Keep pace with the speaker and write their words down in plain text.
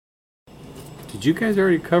Did you guys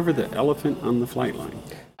already cover the elephant on the flight line?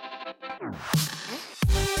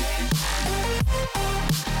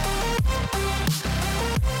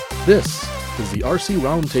 This is the RC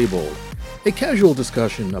Roundtable, a casual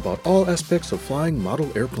discussion about all aspects of flying model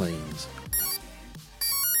airplanes.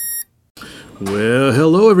 Well,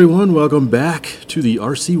 hello everyone. Welcome back to the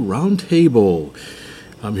RC Roundtable.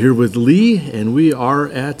 I'm here with Lee, and we are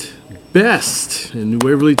at Best in New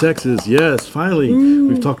Waverly, Texas. Yes, finally.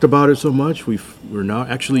 We've talked about it so much. We're now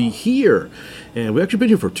actually here. And we've actually been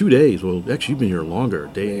here for 2 days. Well, actually, you've been here longer.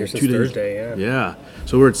 Here since 2 days. Thursday, yeah. Yeah.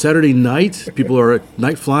 So we're at Saturday night. People are at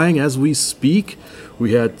night flying as we speak.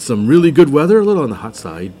 We had some really good weather, a little on the hot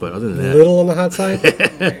side, but other than that. A little on the hot side?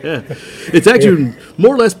 It's actually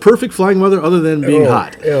more or less perfect flying weather other than being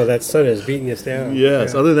hot. Oh, that sun is beating us down.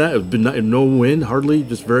 Yes, other than that, it's been no wind, hardly,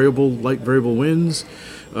 just light variable winds.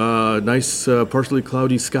 Nice partially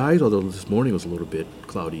cloudy skies, although this morning was a little bit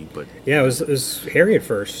cloudy. But yeah, it was hairy at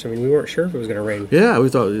first. I mean, we weren't sure if it was going to rain. Yeah, we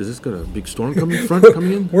thought, is this going to big storm coming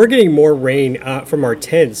in? We're getting more rain from our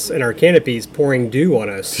tents and our canopies pouring dew on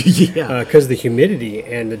us. Yeah. Because the humidity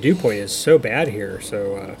and the dew point is so bad here.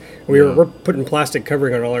 So we're putting plastic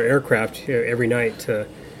covering on all our aircraft every night to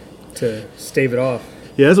stave it off.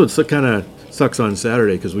 Yeah, that's what kind of sucks on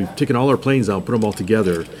Saturday, because we've taken all our planes out, put them all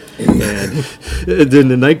together, and then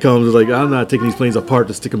the night comes, it's like, I'm not taking these planes apart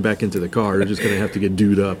to stick them back into the car. They're just going to have to get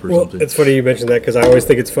dewed up or something. It's funny you mentioned that, because I always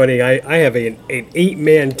think it's funny. I have an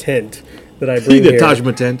 8-man tent that I bring here. The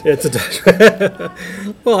Tajma tent. It's a Tajma.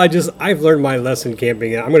 Well, I've learned my lesson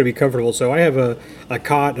camping. I'm going to be comfortable, so I have a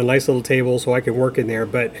cot, a nice little table, so I can work in there.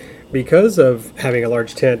 But because of having a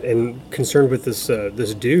large tent and concerned with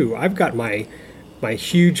this dew, I've got my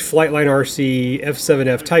huge Flightline RC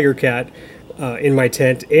F7F Tiger Cat in my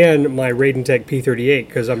tent, and my Raiden Tech P38,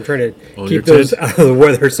 because I'm trying to keep those out of the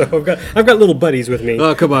weather. So I've got little buddies with me.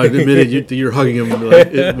 Oh, come on! Admit it, you're hugging them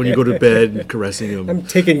when you go to bed and caressing them. I'm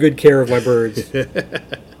taking good care of my birds.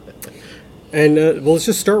 And well, let's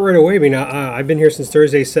just start right away. I mean, I've been here since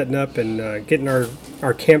Thursday, setting up and getting our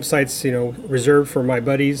campsites, reserved for my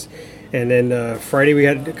buddies. And then Friday we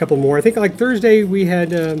had a couple more. I think like Thursday we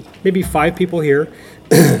had maybe 5 people here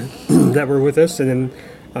that were with us. And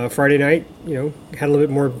then Friday night, had a little bit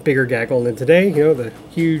more bigger gaggle. And then today, the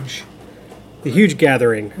huge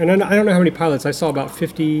gathering. And I don't know how many pilots. I saw about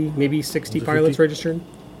 50, maybe 60 pilots registered.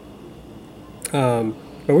 But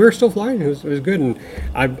we were still flying. It was good. And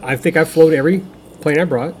I think I flown every plane I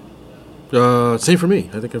brought. Same for me.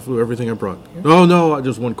 I think I flew everything I brought. Yeah. Oh, no,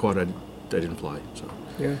 just one quad I didn't fly. So.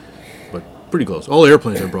 Yeah. Pretty close. All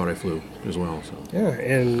airplanes I brought, I flew as well. So. Yeah,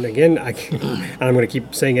 and again, I'm going to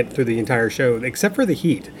keep saying it through the entire show, except for the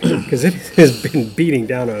heat, because it has been beating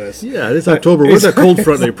down on us. Yeah, it's October. Where's that cold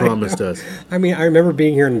front they promised us? I mean, I remember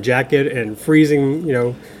being here in a jacket and freezing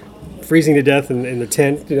to death in the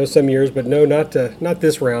tent, some years, but no, not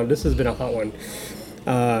this round. This has been a hot one.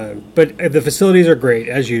 But the facilities are great,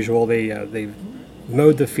 as usual. They've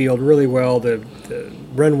mowed the field really well. The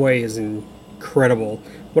runway is incredible.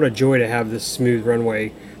 What a joy to have this smooth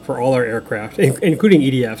runway for all our aircraft, including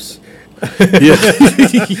EDFs.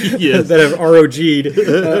 Yes. That have ROG'd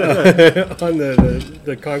on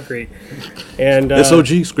the concrete. And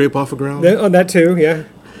SOG, scrape off the ground? That too, yeah.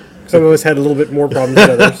 Some of us had a little bit more problems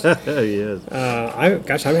than others.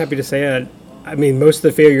 Yes. I'm happy to say I mean, most of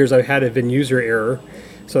the failures I've had have been user error.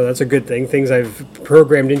 So that's a good thing. Things I've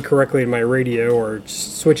programmed incorrectly in my radio, or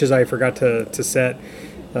switches I forgot to set.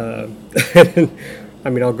 I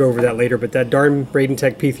mean, I'll go over that later, but that darn Raiden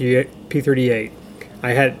Tech P38, I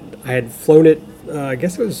had flown it, I don't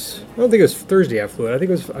think it was Thursday I flew it. I think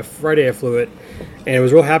it was Friday I flew it, and I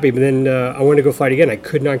was real happy, but then I wanted to go fly it again. I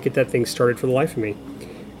could not get that thing started for the life of me.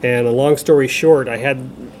 And a long story short, I had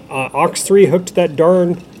AUX3 hooked to that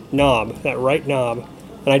darn knob, that right knob,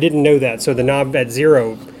 and I didn't know that, so the knob at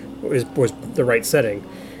 0 was the right setting.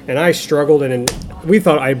 And I struggled, and we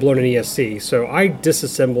thought I had blown an ESC, so I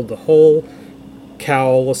disassembled the whole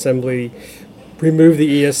cowl assembly, removed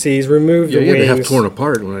the ESCs, removed the wings. Yeah, half torn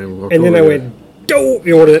apart when I walked and then over I went, "Doh!"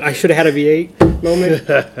 I should have had a V8 moment.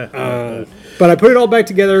 But I put it all back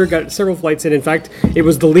together, got several flights in. In fact, it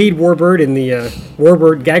was the lead warbird in the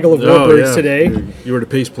warbird gaggle of warbirds today. You were the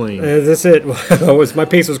pace plane. That's it. My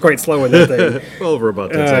pace was quite slow in that thing. Over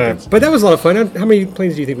about 10 seconds. But that was a lot of fun. How many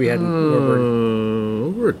planes do you think we had in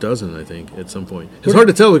warbird? Over a dozen, I think, at some point. It's hard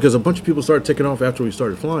to tell because a bunch of people started taking off after we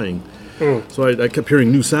started flying. So I kept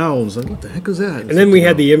hearing new sounds. Like, what the heck is that? And then we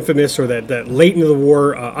had the infamous, or that late into the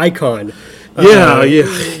war icon. Yeah.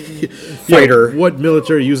 fighter. What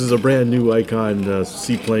military uses a brand new Icon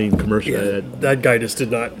seaplane commercial? That guy just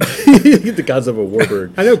did not. The concept of a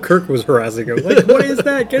warbird. I know Kirk was harassing him. Like, what is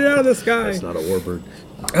that? Get out of the sky. It's not a warbird.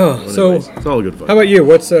 Oh, so Anyways, it's all good fun. how about you?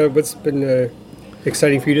 What's been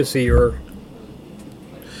exciting for you to see? Or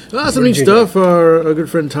Some neat stuff. A good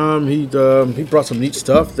friend Tom, he brought some neat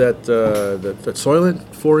stuff that Soylent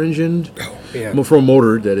 4-engined yeah. from a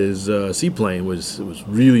motor that is seaplane was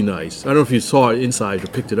really nice. I don't know if you saw it inside or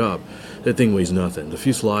picked it up. That thing weighs nothing. The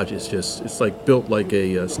fuselage is it's like built like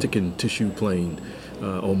a stick and tissue plane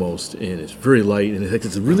almost, and it's very light, and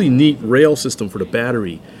it's a really neat rail system for the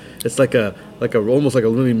battery. It's like almost like a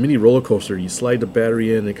really mini roller coaster. You slide the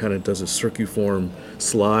battery in, it kind of does a circuform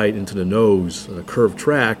slide into the nose on a curved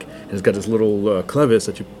track, and it's got this little clevis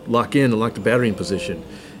that you lock in and lock the battery in position.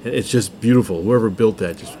 And it's just beautiful. Whoever built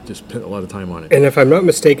that just spent a lot of time on it. And if I'm not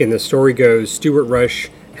mistaken, the story goes Stuart Rush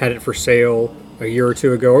had it for sale a year or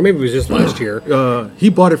two ago, or maybe it was just last year. He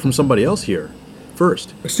bought it from somebody else here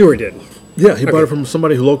first. Stuart did. Yeah, he bought it from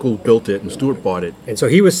somebody who local built it, and Stuart bought it. And so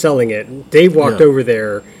he was selling it. Dave walked Yeah. over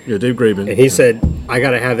there, Yeah, Dave Graben. and he said, I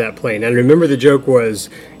got to have that plane. And I remember the joke was,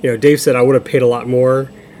 Dave said, I would have paid a lot more.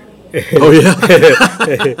 "Oh yeah,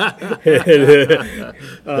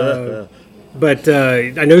 But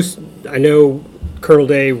I know Colonel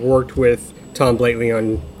Dave worked with Tom Blately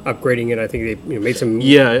on upgrading it. I think they made some...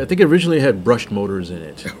 yeah." I think it originally had brushed motors in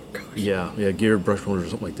it. Oh, gosh. Yeah, geared brush motors or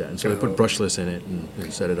something like that. And so they put brushless in it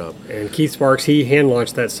and set it up. And Keith Sparks, he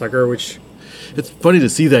hand-launched that sucker, which... It's funny to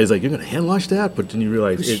see that. He's like, "You're going to hand launch that?" But then you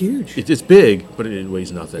realize It's huge. It's big, but it weighs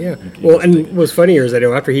nothing. Yeah. It Well, goes and big. what's funnier is I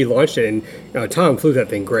know after he launched it, and Tom flew that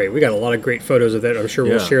thing great. We got a lot of great photos of that. I'm sure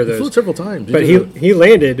we'll share He those. flew it several times. But did he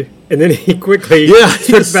landed, and then he quickly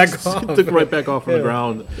took back off. Took right back off from the Yeah.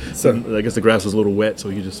 ground. So- And I guess the grass was a little wet, so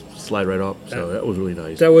he just slide right up. So that was really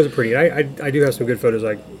nice. That was pretty. I do have some good photos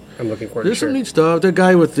I'm looking forward There's to share. some neat stuff. The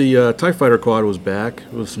guy with the TIE Fighter quad was back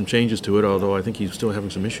with some changes to it, although I think he's still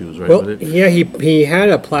having some issues right Well, with it. yeah, he had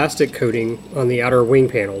a plastic coating on the outer wing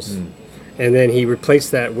panels, and then he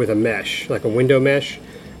replaced that with a mesh, like a window mesh,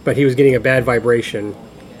 but he was getting a bad vibration,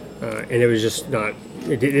 and it was just not...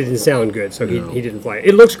 It didn't sound good, so he didn't fly it.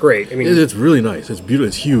 It looks great. I mean, It's really nice. It's beautiful.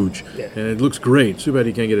 It's huge. Yeah. And it looks great. Too bad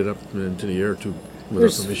he can't get it up into the air too without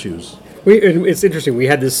There's- some issues. it's interesting. We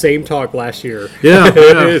had this same talk last year. Yeah.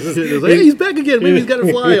 It was like, hey, he's back again. Maybe he's got to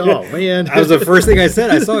fly. Oh, man. That was the first thing I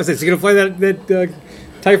said. I saw. I said, "Is he gonna fly that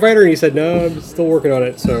TIE fighter?" And he said, "No, I'm still working on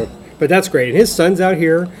it." So, but that's great. And his son's out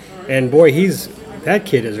here, and boy, that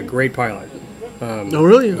kid is a great pilot. Oh,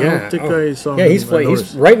 really? I Yeah. don't think I saw Yeah, him. he's I flying.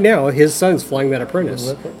 noticed. Right now, his son's flying that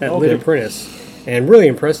Apprentice, that lit Okay. Apprentice, and really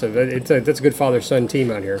impressive. That's a good father-son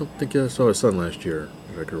team out here. I think I saw his son last year,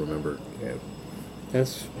 if I can remember. Yeah,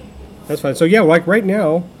 that's fine. So yeah, like right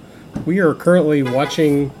now, we are currently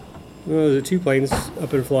watching. The two planes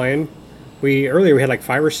up and flying. Earlier we had like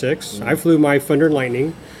 5 or 6. I flew my Thunder and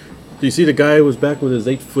Lightning. Do you see the guy who was back with his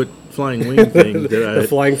 8-foot flying wing thing? The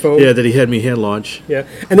flying foam? Yeah, that he had me hand launch. Yeah,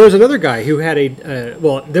 and there was another guy who had a.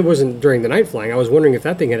 Well, that wasn't during the night flying. I was wondering if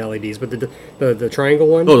that thing had LEDs, but the triangle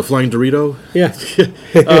one. Oh, the flying Dorito? Yeah,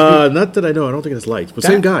 Not that I know. I don't think it has lights, but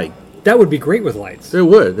same guy. that would be great with lights. It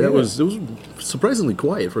would. It was surprisingly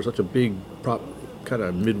quiet for such a big prop, kind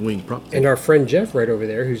of mid-wing prop thing. And our friend Jeff right over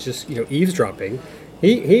there, who's just eavesdropping.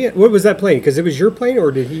 He what was that plane? Because it was your plane,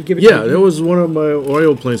 or did he give it? Yeah, to you? that was one of my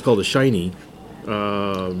oil planes called the Shiny.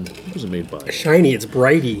 What was it made by? Shiny. It's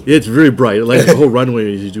brighty. It's very bright. It lights the whole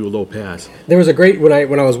runway as you do a low pass. There was a great when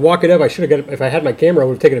I was walking up. I should have got if I had my camera. I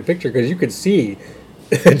would have taken a picture because you could see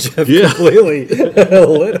Jeff Yeah. completely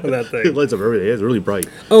lit on that It thing. lights up everything. It's really bright.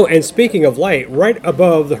 Oh, and speaking of light, right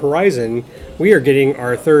above the horizon, we are getting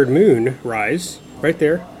our third moon rise right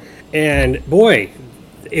there, and boy,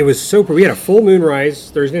 it was so. We had a full moon rise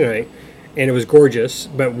Thursday night, and it was gorgeous.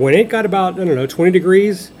 But when it got about 20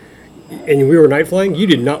 degrees, and we were night flying, you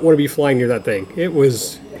did not want to be flying near that thing. It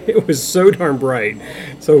was so darn bright.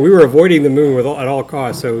 So we were avoiding the moon at all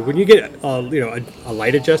costs. So when you get a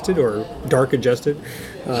light adjusted or dark adjusted,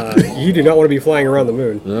 you do not want to be flying around the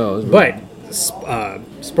moon. No, But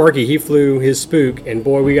Sparky, he flew his Spook, and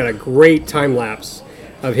boy, we got a great time lapse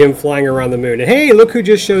of him flying around the moon. And hey, look who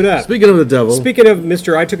just showed up. Speaking of the devil, Speaking of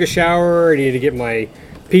Mr. I took a shower, I needed to get my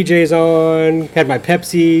PJs on, had my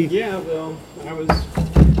Pepsi. Yeah, well, I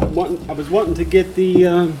was wanting to get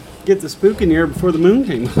the spook in here before the moon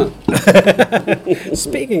came up.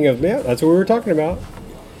 Speaking of, yeah, that's what we were talking about.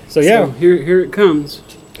 So yeah, So here it comes.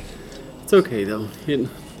 It's okay though. It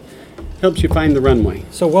helps you find the runway.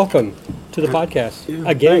 so welcome to the podcast Yeah,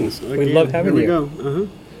 again. thanks. We Again. love having Here you. we go.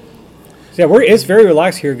 So yeah, it's very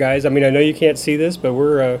relaxed here, guys. I mean, I know you can't see this, but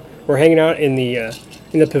we're hanging out in the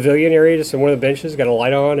in the pavilion area, just on one of the benches, got a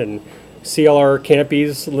light on, and see all our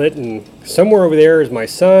canopies lit. And somewhere over there is my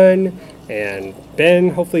son and Ben.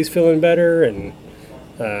 Hopefully he's feeling better. And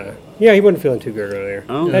yeah, he wasn't feeling too good earlier.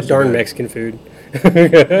 Oh, that that's darn bad. Mexican food.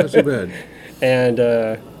 Not too bad.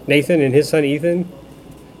 And Nathan and his son Ethan,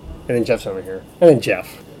 and then Jeff's over here, and then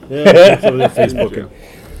Jeff. Yeah, so they're Facebooking.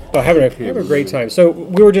 Oh, having a great time. So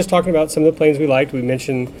we were just talking about some of the planes we liked. We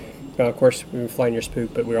mentioned, of course, we were flying your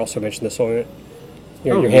Spook, but we also mentioned the Soylent,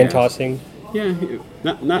 your hand yes. tossing. Yeah,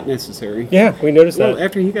 not necessary. Yeah, we noticed Well, that.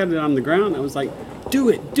 after he got it on the ground, I was like, do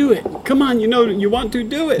it. Come on, you want to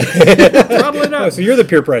do it. Throttle it Oh, up. so you're the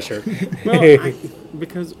peer pressure. Well,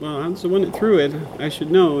 because I was the one that threw it. I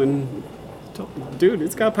should know. And dude,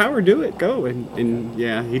 it's got power. Do it. Go. And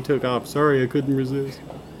yeah, he took off. Sorry, I couldn't resist.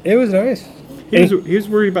 It was nice. He was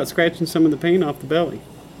worried about scratching some of the paint off the belly.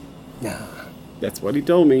 Nah. That's what he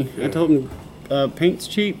told me. I told him, paint's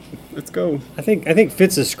cheap. Let's go. I think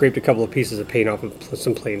Fitz has scraped a couple of pieces of paint off of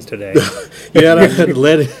some planes today. Yeah, and I had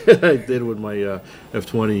lead. I did with my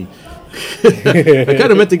F-20. I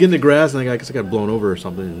kind of meant to get in the grass, and I guess I got blown over or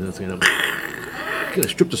something. And that's kind of gonna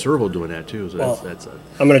strip the servo doing that too. So that's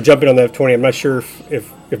I'm going to jump in on the F-20. I'm not sure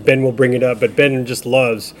if Ben will bring it up, but Ben just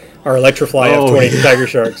loves our Electrofly Oh, F-20 yeah. Tiger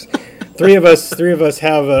Sharks. Three of us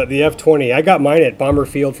have the F-20. I got mine at Bomber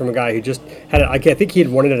Field from a guy who just had it. I think he had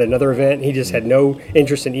won it at another event. He just had no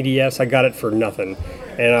interest in EDFs. I got it for nothing,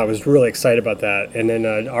 and I was really excited about that. And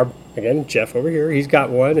then Jeff over here, he's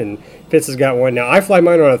got one, and Fitz has got one. Now I fly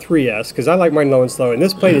mine on a 3S because I like mine low and slow, and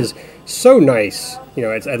this plane is so nice. You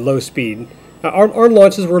know, it's at low speed. Our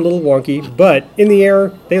launches were a little wonky, but in the air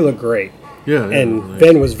they look great. yeah. And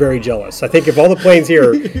Ben was very jealous. I think if all the planes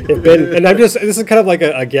here, if Ben, and this is kind of like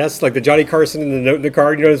a guess, like the Johnny Carson in the note in the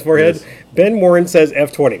card, you know, his forehead. Yes. Ben Warren says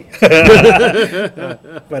F-20,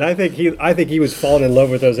 but I think he was falling in love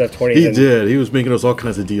with those F-20s. He and did. He was making us all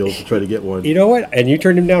kinds of deals to try to get one. You know what? And you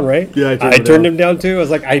turned him down, right? Yeah, I turned him turned down. him down too. I was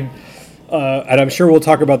like, and I'm sure we'll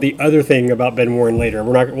talk about the other thing about Ben Warren later.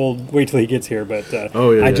 We'll wait till he gets here, but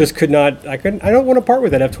Oh, yeah, I yeah. just could not. I don't want to part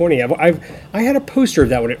with that F-20. I had a poster of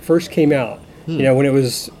that when it first came out. You know, when it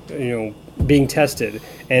was being tested,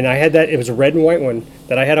 and I had that. It was a red and white one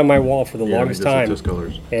that I had on my wall for the Yeah, longest just- time. just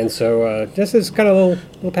colors. And so this is kind of a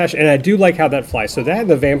little passion, and I do like how that flies. So that and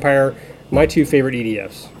the Vampire, my two favorite E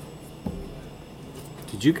EDFs.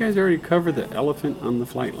 Did you guys already cover the elephant on the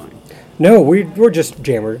flight line? No, we're just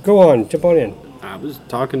jammer. Go on, jump on in. I was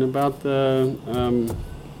talking about the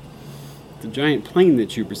giant plane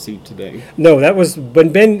that you received today. No, that was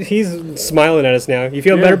when Ben. He's smiling at us now. You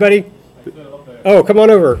feeling Yeah. better, buddy? Oh, come on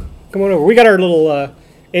over. Come on over. We got our little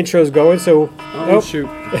intros going. So, Oh, shoot.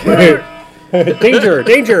 danger,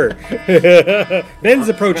 danger! Ben's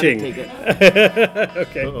approaching. Take it.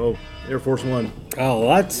 Uh-oh. Air Force One.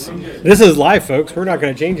 Oh, this is live, folks. We're not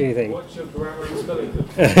going to change anything.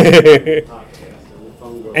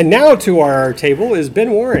 And now to our table is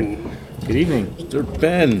Ben Warren. Good evening. Mr.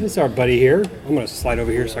 Ben. This is our buddy here. I'm going to slide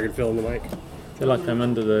over here so I can fill in the mic. I feel like I'm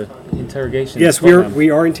under the interrogation. Yes, spotlight. we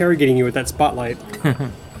are interrogating you with that spotlight.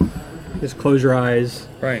 Just close your eyes.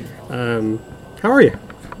 Right. How are you?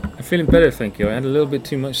 I'm feeling better, thank you. I had a little bit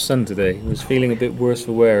too much sun today. I was feeling a bit worse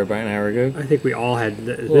for wear about an hour ago. I think we all had.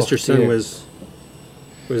 Mr. Sun dear. was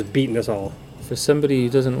beating us all. For somebody who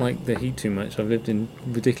doesn't like the heat too much, I've lived in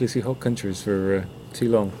ridiculously hot countries for too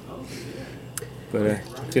long. But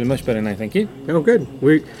feeling much better now, thank you. Oh, good.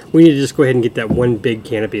 We need to just go ahead and get that one big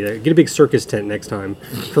canopy there. Get a big circus tent next time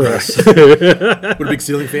for us. With a big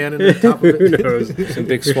ceiling fan in the top of Who it. knows? Some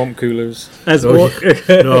big swamp coolers. As Oh, well,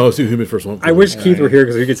 No, it's too humid for swamp. I wish Keith were here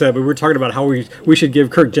because we could say, but we were talking about how we should give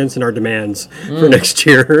Kirk Jensen our demands for next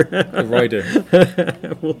year. The rider.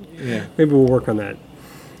 Yeah. Maybe we'll work on that.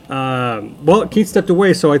 Well, Keith stepped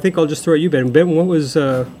away, so I think I'll just throw at you, Ben. Ben, what were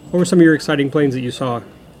some of your exciting planes that you saw?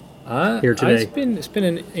 Here today. It's been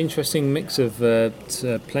an interesting mix of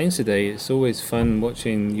planes today. It's always fun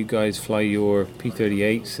watching you guys fly your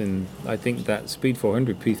P-38s, and I think that Speed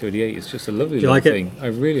 400 P-38 is just a lovely you little like it? thing. I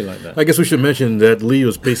really like that. I guess we should mention that Lee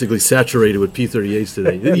was basically saturated with P-38s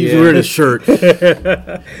today. He's Yeah. wearing his shirt.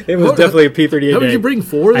 It was definitely a P-38 How did day. you bring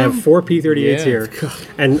four of I them? have 4 P-38s Yeah. here,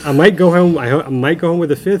 and I might go home. I might go home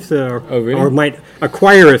with a fifth, Oh, really? or might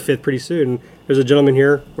acquire a fifth pretty soon. There's a gentleman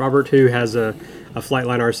here, Robert, who has a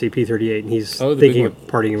Flightline RC P-38, and he's Oh, the big thinking one. of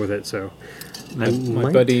partying with it. So, My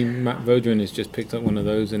might- buddy Matt Vodran has just picked up one of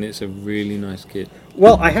those, and it's a really nice kit.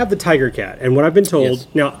 well, I have the Tiger Cat, and what I've been told Yes.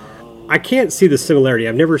 now. I can't see the similarity.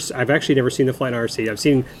 I've actually never seen the Flight RC. I've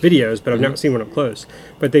seen videos, but I've never seen one up close.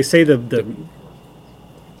 But they say the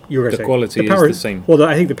you were gonna The say, quality is power, the same. Well,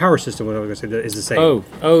 I think the power system, what I was going to say, is the same.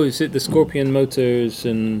 Oh, is it the Scorpion motors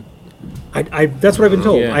and That's what I've been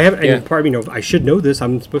told. Yeah, I haven't. yeah. And part of me, I should know this.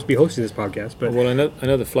 I'm supposed to be hosting this podcast, but Well, I know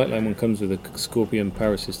the Flightline one comes with a Scorpion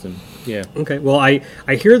power system. Yeah. okay. Well, I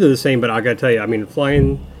hear they're the same, but I got to tell you, I mean,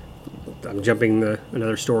 flying. I'm jumping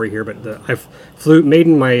another story here, but I made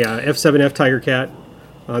in my F7F Tiger Cat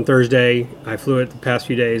on Thursday. I flew it the past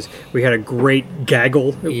few days. We had a great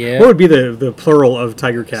gaggle. Yeah. What would be the plural of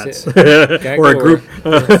Tiger Cats? Gaggle or a group?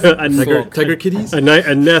 Tiger kitties? A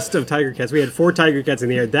nest of Tiger Cats. We had 4 Tiger Cats in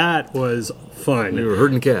the air. That was fun. We were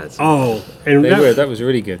herding cats. Oh, and That was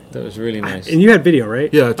really good. That was really nice. and you had video,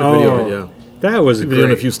 right? Yeah, I took video of it, yeah. That was Video and a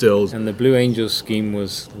great. few stills. And the Blue Angels scheme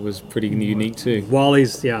was pretty unique too.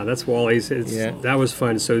 Wally's, yeah, that's Wally's. Yeah. That was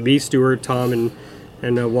fun. So me, Stuart, Tom,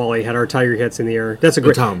 and Wally had our Tiger Cats in the air. That's a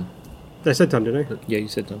great. Tom. I said Tom, didn't I? Yeah, you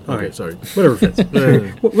said that. All Okay, right. sorry. Whatever,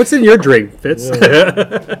 Fitz. What's in your drink, Fitz?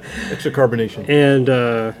 Extra carbonation. And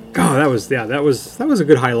God, that was a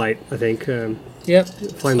good highlight. I think. Yep.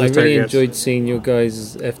 Flying I those really Tiger Cats. enjoyed seeing your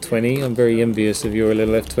guys' F20. I'm very envious of your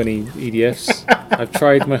little F20 EDFs. I've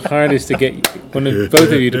tried my hardest to get both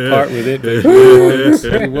of you to part with it, but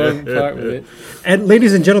you won't part with it. And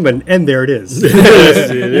ladies and gentlemen, and there it is. You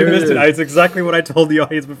missed it. It's exactly what I told the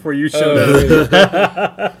audience before you showed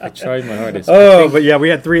up. I tried my hardest. Oh, but yeah, we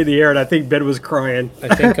had 3 in the air, and I think Ben was crying.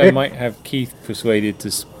 I think I might have Keith persuaded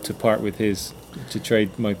to part with his to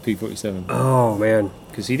trade my P47 Oh man.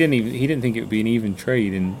 because he didn't think it would be an even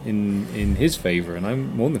trade in his favor, and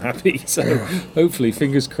I'm more than happy. So hopefully,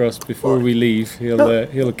 fingers crossed, before we leave,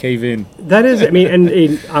 he'll cave in. That is, I mean,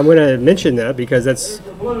 and I'm going to mention that because that's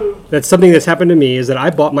something that's happened to me. Is that I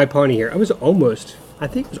bought my Pawnee here. I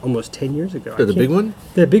think it was almost 10 years ago. The big one?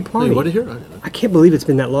 The big Hey, Pawnee. what did you hear? I can't believe it's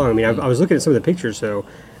been that long. I mean, I was looking at some of the pictures. So,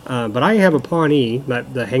 but I have a Pawnee,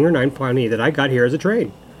 the Hangar 9 Pawnee that I got here as a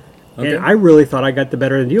trade. Okay. And I really thought I got the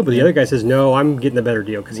better deal, but the other guy says no, I'm getting the better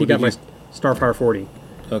deal because he What got did my you- Starfire 40.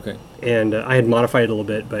 Okay. And I had modified it a little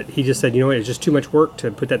bit, but he just said, you know what, it's just too much work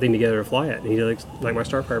to put that thing together to fly it. And he likes like my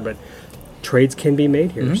Starfire, but trades can be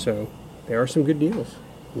made here, so there are some good deals.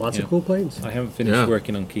 Lots Yeah. of cool planes. I haven't finished Yeah.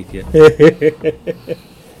 working on Keith yet.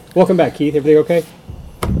 Welcome back, Keith. Everything okay?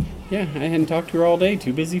 Yeah, I hadn't talked to her all day.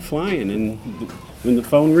 Too busy flying, and when the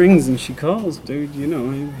phone rings and she calls, dude, you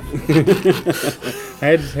know, I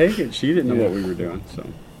had to take it. She didn't know what we were doing, so.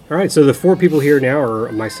 All right, so the 4 people here now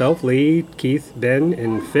are myself, Lee, Keith, Ben,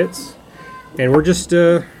 and Fitz. And we're just,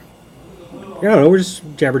 I don't know, we're just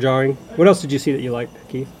jabber-jawing. What else did you see that you liked,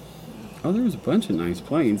 Keith? Oh, there was a bunch of nice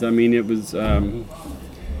planes. I mean, it was,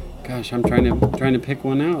 gosh, I'm trying to pick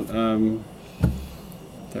one out.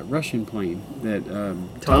 That Russian plane that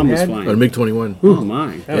Tom was had? flying. A MiG-21. Oh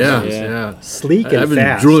my! Yeah, yeah. yeah. Sleek and I've been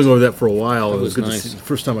fast. drooling over that for a while. It was was good nice. to see.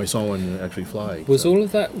 First time I saw one actually fly. Was so. all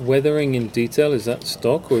of that weathering in detail? Is that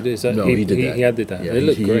stock or is that No, he did that. He had did that. Yeah, They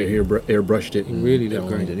look he great. airbrushed it. and really that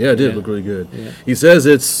looked one he great. did. Yeah, it did Yeah. look really good. Yeah. He says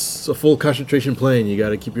it's a full concentration plane. You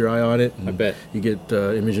got to keep your eye on it. I and bet. You get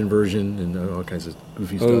image inversion and all kinds of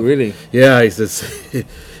goofy stuff. Oh, really? Yeah, he says, and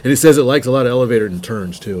he says it likes a lot of elevator and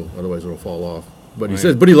turns too. Otherwise, it'll fall off. But he Right.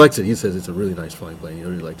 says, but he likes it. He says it's a really nice flying plane. He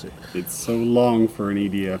really likes it. It's so long for an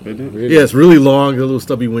EDF, isn't it? Really? Yeah, it's really long. The little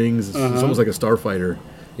stubby wings. It's Uh-huh. almost like a starfighter.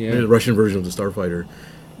 Yeah. The Russian version of the starfighter.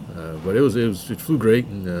 But it flew great,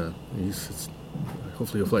 and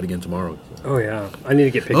hopefully he'll fly it again tomorrow. Oh, yeah. I need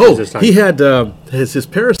to get pictures this time. He had his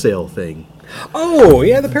parasail thing. Oh,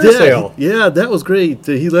 yeah, the parasail. Yeah, that was great.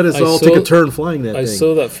 He let us I all take saw- a turn flying that I thing.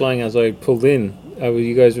 saw that flying as I pulled in.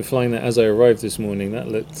 You guys were flying that as I arrived this morning. That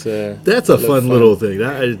looked. That's a that looked fun little thing.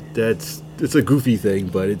 It's a goofy thing,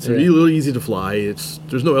 but it's Yeah. really easy to fly.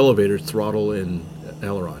 There's no elevator, it's throttle and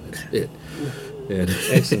aileron. It's it. And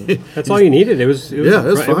Excellent. That's all you needed. It was yeah,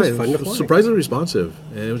 it was fine. It was fun to fly. Surprisingly responsive,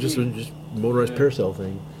 and it was just a motorized parasail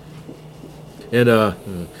thing. And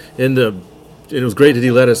it was great that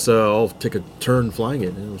he let us all take a turn flying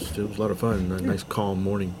it. It was a lot of fun. A nice calm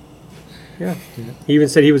morning. Yeah. He even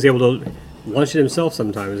said he was able to launch it himself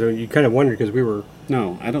sometimes. So you kind of wondered because we were.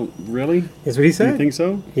 No, I don't really. That's what he You said. think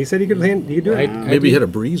so? He said he could land. He could do it. Maybe he had a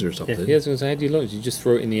breeze or something. Yeah, I was going to say, how do you launch? You just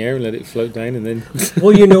throw it in the air and let it float down, and then.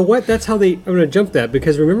 Well, you know what? That's how they. I'm going to jump that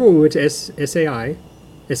because remember when we went to SAE.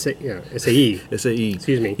 SAE.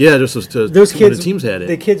 Excuse me. Yeah, just to, Those when kids. the teams had it.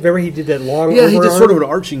 The kids. Remember he did that long. Yeah, he did overarm? sort of an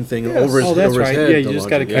arching thing Yes. over his, Oh, that's over his right. head. Yeah, you to just launch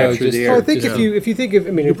gotta it. capture just- the So air. I think Yeah. if you think of,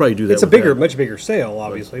 I mean, You probably do that it's a with bigger, that. much bigger sail,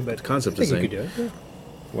 obviously, but the concept's I think the you could do it. Yeah.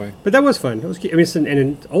 Why? But that was fun. It was. I mean, it's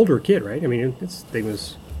an older kid, right? I mean, this thing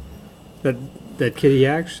was that kid he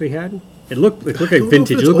actually had. It looked like know if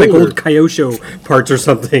vintage. It it's looked like older. old Kyosho parts or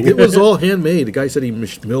something. It was all handmade. The guy said he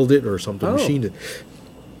milled it or something, Oh. machined it.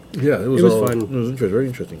 Yeah, it was was all, fun. It was very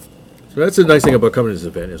interesting. So that's the nice thing about coming to this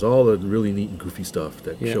event is all the really neat and goofy stuff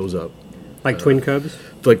that Yeah. shows up. Like twin Cubs.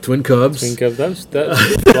 like Twin Cubs. Think of those.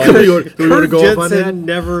 That you want to go off on that? Jensen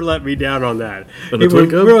never let me down on that. On the Twin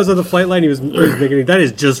Cub? When I was on the flight line, he was making that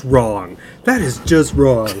is just wrong. That is just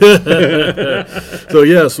wrong. So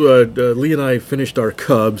yes, Lee and I finished our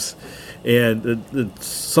Cubs, and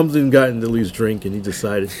something got into Lee's drink, and he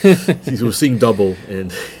decided he was seeing double,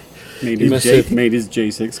 and Made must his, have- made his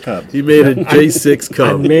J6 Cub. he made a J6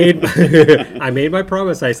 Cub. I made my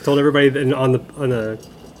promise. I told everybody on the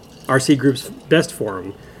RC Group's best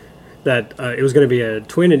forum that it was going to be a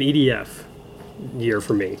twin and EDF year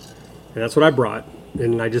for me, and that's what I brought.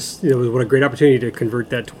 And I just, what a great opportunity to convert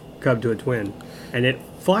that Cub to a twin, and it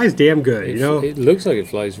flies damn good. it looks like it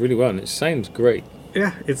flies really well, and it sounds great.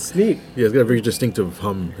 Yeah, it's neat. Yeah, it's got a very distinctive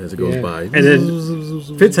hum as it goes Yeah. by. And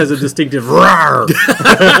then Fitz has a distinctive roar.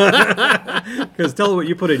 Because tell them what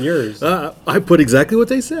you put in yours. I put exactly what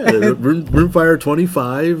they said. Rimfire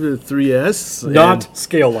 25, 3S. Not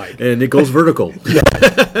scale-like. And it goes vertical.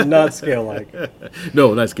 Not scale-like.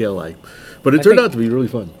 No, not scale-like. But it turned out to be really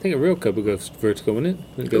fun. I think a real Cub would go vertical, wouldn't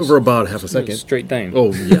it? It goes Over about half a second. straight down.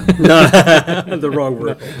 Oh, yeah. The wrong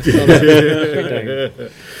word. Straight down.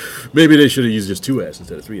 Maybe they should have used just 2S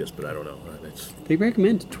instead of 3S, but I don't know. They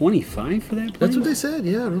recommend 25 for that plane? That's what they said,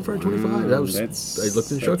 yeah, Rimfire 25. That was, That's, I looked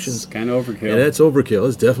at instructions. kind of overkill. And that's overkill.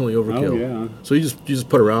 It's definitely overkill. Oh, yeah. So you just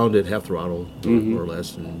put around at half throttle, more or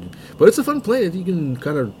less. But it's a fun plane. You can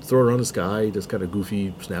kind of throw it around the sky, does kind of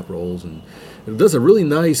goofy snap rolls, and it does a really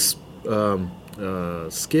nice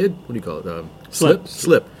skid. What do you call it? Slip.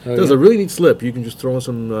 Oh, It does yeah. a really neat slip. You can just throw in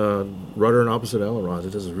some rudder and opposite ailerons.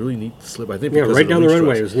 It does a really neat slip. I think. Yeah, because right of down the wing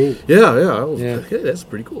runway. It struts. was neat. Yeah. Yeah. Hey, that's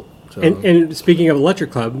pretty cool. So, And speaking of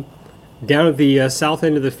Electric Club, down at the south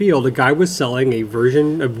end of the field, a guy was selling a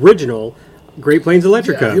original Great Plains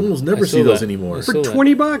Electric yeah, Cub you almost never I saw see those that. anymore. I for saw that.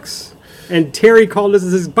 $20. And Terry called us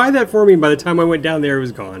and says, "Buy that for me." And by the time I went down there, it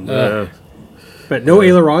was gone. But no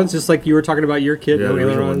ailerons, just like you were talking about your kid. Yeah, No the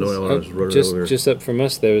original one, ailerons. no ailerons, rudder just over. just up from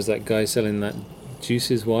us, there was that guy selling that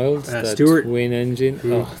Juices Wild, that Stewart. twin engine.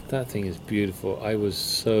 Oh, that thing is beautiful. I was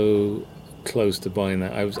so close to buying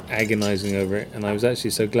that. I was agonizing over it, and I was actually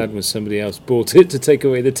so glad when somebody else bought it to take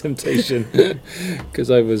away the temptation,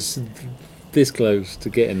 because I was this close to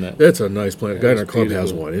getting that. That's a nice plane. A guy in our It's club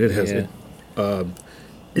has beautiful. one, and it has Yeah.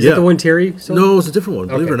 Is it the one Terry sold? No, it's a different one.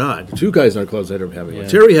 Believe it or Okay. not, two guys in our clubs that have it. Yeah.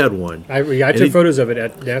 Terry had one. I And took he- photos of it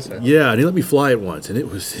at NASA. Yeah, and he let me fly it once, and it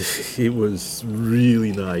was it was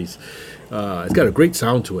really nice. It's got a great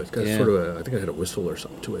sound to it. It's got Yeah. sort of a, I think I had a whistle or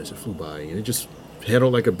something to it as it flew by, and it just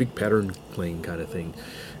handled like a big pattern plane kind of thing.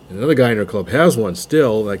 And another guy in our club has one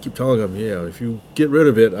still. And I keep telling him, yeah, if you get rid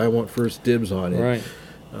of it, I want first dibs on it. Right.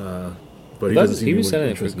 But he That- doesn't seem he to was be selling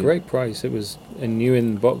it for a interested in great price. It was a new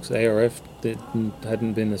in box ARF that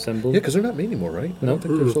hadn't been assembled. Yeah, because they're not made anymore, right? I No. don't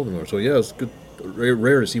think they're sold anymore. So yeah, it's good.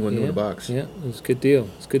 Rare to see one new in a box. Yeah, it was a good deal.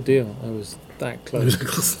 It's a good deal. I was that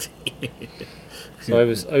close. So I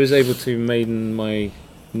was able to maiden my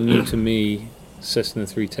new to me Cessna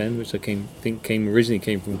 310, which I originally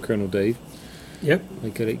came from Colonel Dave. Yep. I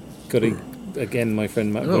got it again. My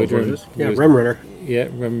friend Matt Oh, Boydrum, gorgeous. Yeah, was- Rum Runner. yeah,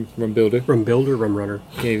 rum builder, Rum Builder, Rum Runner.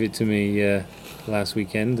 gave it to me last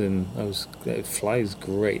weekend, and it flies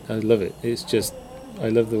great. I love it. It's just I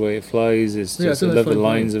love the way it flies. It's Yeah, just it's a I love the fun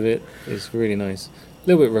lines of it. It's really nice. A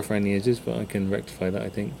little bit rough around the edges, but I can rectify that, I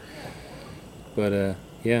think. But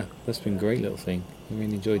yeah, that's been a great little thing. I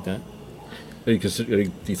really enjoyed that. Do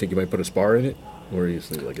you think you might put a spar in it, or do you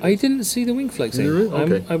think like I didn't see the wing flexing. Really?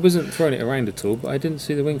 Okay. I wasn't throwing it around at all, but I didn't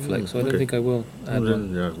see the wing flex, so I don't okay. think I will add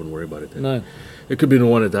one. Yeah, I wouldn't worry about it then. No, It could be the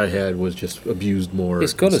one that I had was just abused more.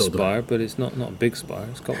 it's got a so the- spar, but it's not a big spar.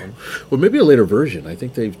 It's got one. Well, maybe a later version. I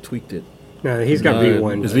think they've tweaked it. No, he's got No,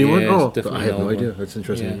 V1. Is V1? Yeah, it's Oh, definitely I have an no old idea. one. That's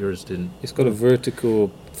interesting. Yeah. Yours didn't. It's got a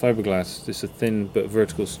vertical fiberglass. It's a thin but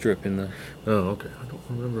vertical strip in there. Oh, okay. I don't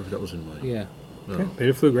remember if that was in mine. Yeah, Okay, but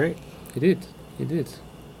it flew great. it did. It did.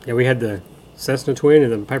 Yeah, we had the Cessna twin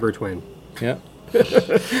and the Piper twin Yeah.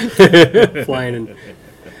 flying. And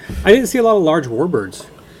I didn't see a lot of large warbirds.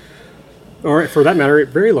 Or, for that matter,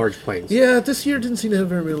 very large planes. Yeah, this year didn't seem to have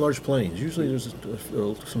very many large planes. Usually there's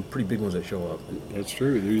some pretty big ones that show up. That's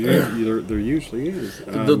true. There usually is.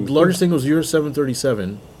 The largest thing was Euro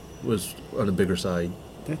 737 was on the bigger side.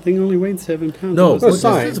 That thing only weighed 7 pounds. No, What was Oh, it?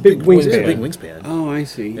 size, it's a big big wingspan. It's a big wingspan. Oh, I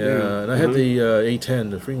see. Yeah, and I had Uh-huh. the A10,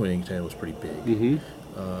 the Freewing A10 was pretty big. Mhm.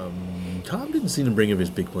 Tom didn't seem to bring him his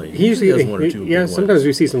big plane. He usually, has one or two. yeah, big sometimes ones.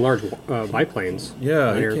 we see some large biplanes.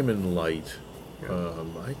 Yeah, Here. he came in light.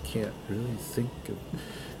 I can't really think of.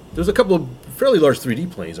 There's a couple of fairly large 3D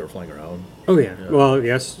planes that were flying around. Oh, yeah. Well,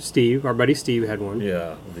 yes, Steve, our buddy Steve had one.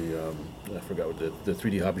 Yeah, I forgot what the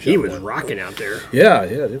 3D hobby shop. He was one. rocking out there. Yeah,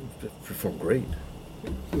 they performed great.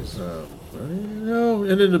 No,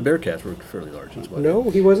 and then the Bearcats were fairly large. That's why. No,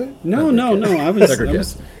 he wasn't. No, Not no, Bearcats. no. I was. Tiger I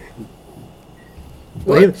was Cats.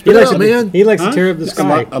 Well, he, Spit likes out, to, man. he likes Huh? to tear up the A sky.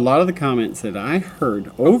 lot, a lot of the comments that I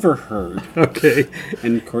overheard, Okay.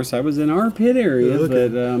 and of course I was in our pit area, Okay.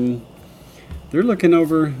 but they're looking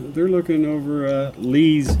over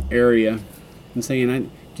Lee's area and saying,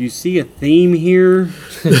 "Do you see a theme here?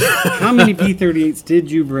 How many P-38s did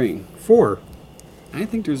you bring?" 4. I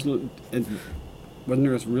think wasn't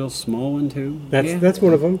there a real small one too? That's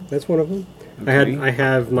one of them. That's one of them. Okay. I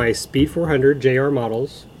have my Speed 400 JR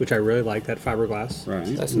models, which I really like, that fiberglass. Right.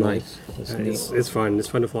 That's nice. That's neat. It's fun. It's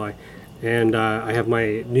fun to fly. And I have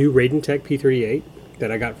my new Raiden Tech P-38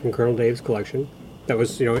 that I got from Colonel Dave's collection. That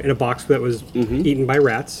was, in a box that was eaten by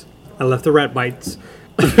rats. I left the rat bites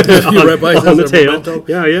Rat bites on the as a tail. memento?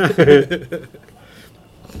 Yeah.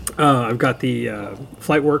 I've got the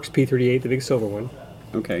Flightworks P-38, the big silver one.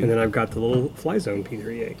 Okay. And then I've got the little Fly Zone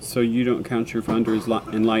P-38. So you don't count your Thunder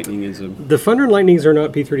and Lightning as a... The Thunder and Lightnings are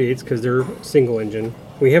not P-38s because they're single engine.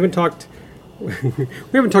 We haven't talked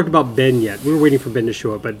about Ben yet. We're waiting for Ben to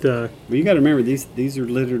show up, but Well, you got to remember these are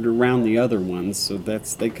littered around the other ones, so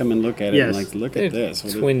they come and look at it Yes. and like look at this.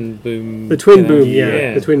 What Twin boom. the twin you know, boom,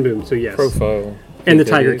 yeah, the twin boom. So yes, profile. and the P-38s.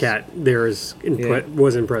 Tiger Cat there was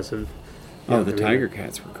impressive. Oh, the Tiger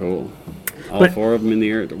Cats were cool. All But- 4 of them in the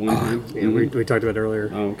air at the one time. Yeah, we talked about it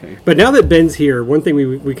earlier. Oh, okay. But now that Ben's here, one thing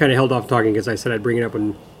we kind of held off talking because I said I'd bring it up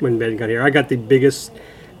when Ben got here. I got the biggest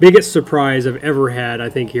surprise I've ever had, I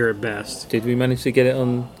think, here at Best. Did we manage to get it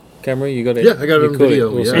on camera? You got it? Yeah, I got it You on caught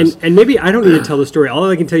video, Awesome. yes. And maybe I don't need to tell the story. All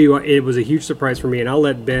I can tell you, it was a huge surprise for me, and I'll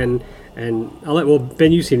let Ben.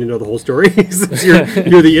 Ben, you seem to know the whole story since you're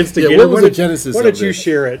the instigator. Yeah, what was Why the don't- genesis Why of don't you this?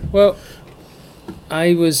 share it? Well,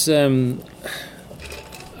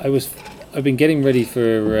 I've been getting ready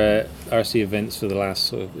for RC events for the last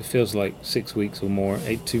sort of, it feels like 6 weeks or more,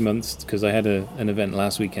 2 months, because I had an event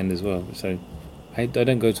last weekend as well. So I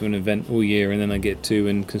don't go to an event all year and then I get 2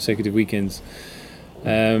 in consecutive weekends.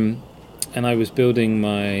 And I was building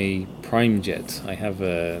my Prime Jet. I have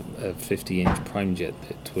a 50-inch Prime Jet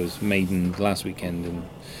that was maidened last weekend, and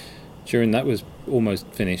during that was almost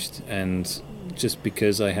finished, and just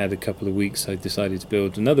because I had a couple of weeks I decided to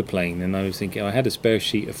build another plane, and I was thinking I had a spare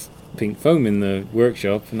sheet of pink foam in the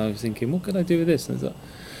workshop, and I was thinking what could I do with this, and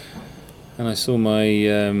I saw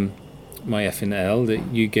my my F&L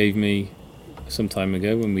that you gave me some time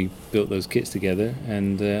ago when we built those kits together,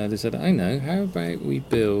 and I decided, I know, how about we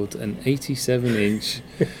build an 87-inch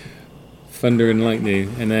Thunder and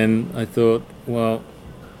Lightning? And then I thought, well,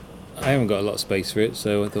 I haven't got a lot of space for it,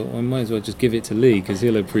 so I thought, well, I might as well just give it to Lee because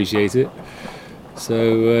he'll appreciate it.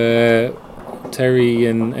 So Terry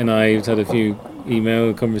and I have had a few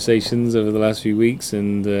email conversations over the last few weeks,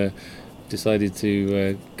 and decided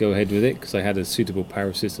to go ahead with it because I had a suitable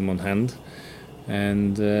power system on hand,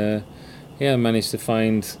 and I managed to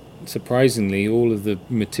find, surprisingly, all of the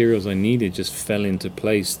materials I needed just fell into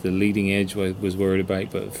place. The leading edge I was worried about,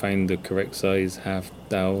 but found the correct size half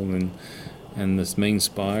dowel, and this main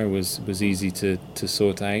spire was easy to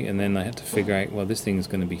sort out. And then I had to figure out, well, this thing is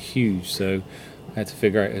going to be huge, so I had to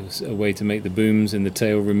figure out a way to make the booms and the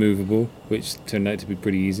tail removable, which turned out to be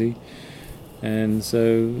pretty easy. And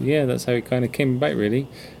so, yeah, that's how it kind of came about, really.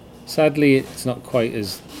 Sadly, it's not quite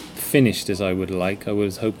as finished as I would like. I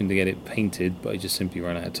was hoping to get it painted, but I just simply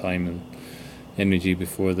ran out of time and energy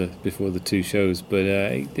before the 2 shows. But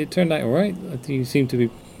it turned out all right. I think you seemed to be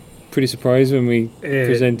pretty surprised when we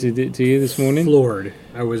presented it to you this morning. Floored.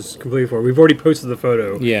 I was completely floored. We've already posted the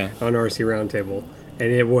photo Yeah. on RC Roundtable,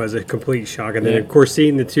 and it was a complete shock. And then, Yeah. of course,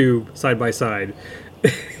 seeing the two side by side.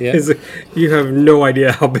 Yeah. You have no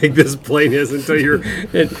idea how big this plane is until you're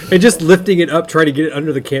and just lifting it up, trying to get it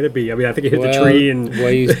under the canopy. I mean, I think it hit the tree and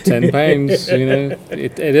weighs 10 pounds. You know,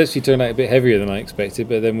 it actually turned out a bit heavier than I expected,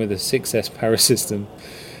 but then with a 6S power system.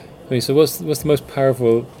 I mean, so what's the most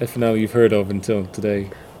powerful F&L you've heard of until today?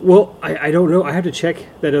 well, I don't know. I have to check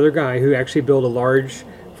that other guy who actually built a large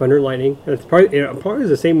Thunder and Lightning. And it's probably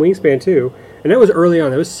the same wingspan too. And that was early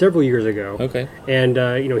on. That was several years ago. Okay. And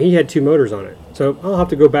he had 2 motors on it. So I'll have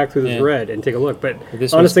to go back through the Yeah. thread and take a look. But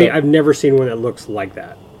This honestly, one's got- I've never seen one that looks like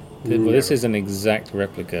that. Well, this is an exact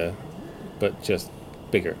replica, but just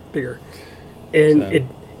bigger. Bigger. And So-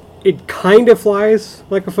 it kind of flies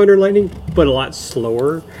like a Thunder and Lightning, but a lot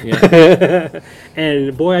slower. Yeah.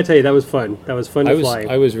 And boy, I tell you, that was fun. That was fun to fly.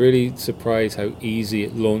 I was really surprised how easy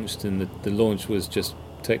it launched, and the launch was just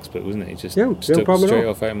textbook, wasn't it? It just Yeah, no stuck problem at straight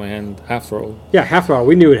all. off out of my hand, half throttle. Yeah, half throttle.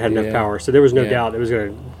 We knew it had enough Yeah. power, so there was no Yeah. doubt it was going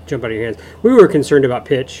to jump out of your hands. We were concerned about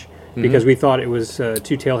pitch Mm-hmm. because we thought it was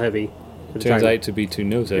too tail heavy. at the Turns time. out to be 2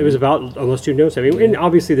 knots. It was about almost 2 knots. I mean, and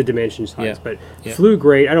obviously the dimension size, Yeah. but Yeah. flew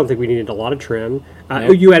great. I don't think we needed a lot of trim.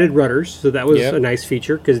 No. You added rudders, so that was Yeah. a nice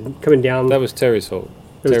feature because coming down. That was Terry's fault.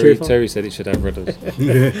 That was Terry's fault? Terry said it should have rudders.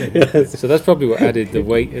 So that's probably what added the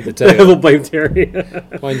weight at the I will tail. blame Terry.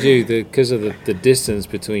 Mind you, because of the distance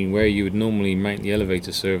between where you would normally mount the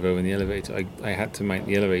elevator servo and the elevator, I had to mount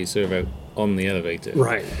the elevator servo on the elevator.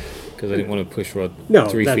 Right. Because I didn't want to push rod No,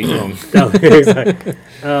 3 that- feet long. No, exactly.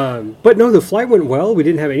 But no, the flight went well. We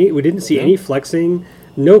didn't see any flexing,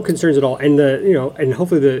 no concerns at all. And and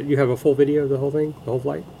hopefully you have a full video of the whole thing, the whole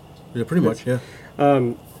flight. Yeah, pretty much. Yeah.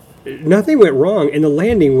 Nothing went wrong, and the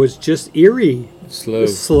landing was just eerie,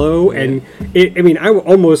 Slow. and I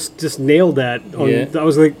almost just nailed that. Yeah. I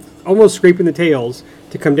was like almost scraping the tails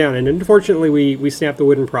to come down, and unfortunately we snapped the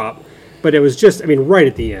wooden prop, but it was just right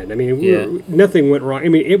at the end. Nothing went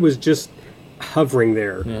wrong. It was just hovering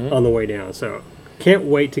there on the way down. So can't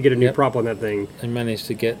wait to get a new Yep. prop on that thing. I managed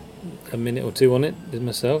to get a minute or 2 on it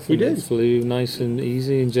myself. You and did. It flew nice and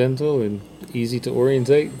easy and gentle and easy to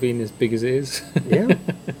orientate, being as big as it is. Yeah.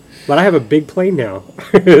 But I have a big plane now.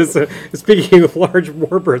 So, speaking of large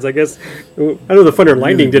warbirds, I guess I know the Thunder and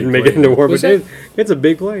Lightning big didn't make it plane. into warbird. Was that- It's a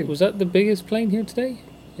big plane. Was that the biggest plane here today?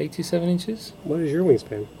 87 inches? What is your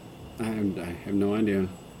wingspan I have no idea.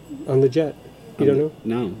 on the jet? You don't know?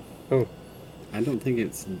 No. Oh. I don't think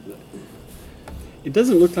it's. It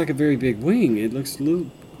doesn't look like a very big wing. It looks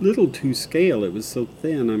little to scale. It was so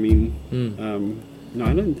thin. No,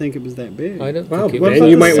 I didn't think it was that big. I don't Well, think it what was. about then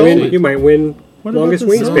you the might win. Solent? You might win What about longest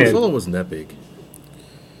the Solent? wingspan. Solo wasn't that big.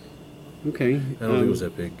 Okay. I don't think it was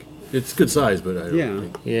that big. It's good size, but I don't Yeah.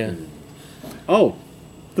 think. Yeah. Oh,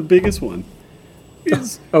 the biggest one.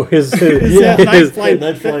 Is Oh, his that night his, flight?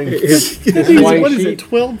 Night flying. his What flying is sheet. it?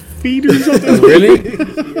 12 feet or something? Really?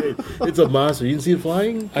 It's a monster. You didn't see it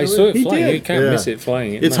flying? I saw it He flying. did. You can't Yeah. miss it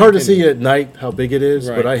flying. at It's night, hard to can see you? at night how big it is,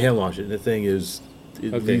 Right. but I hand wash it, and the thing is,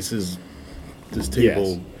 it Okay. leases this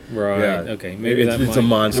table. Right. Yeah. Okay. Maybe it's, that it's a might-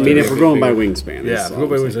 monster. I mean, if we're going by wingspan. yeah, that's if all we're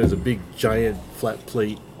going by I'm saying. wingspan, it's a big, giant, flat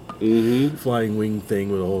plate Mhm. flying wing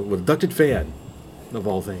thing with a ducted fan, of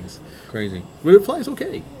all things. Crazy. But it flies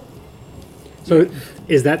okay. So,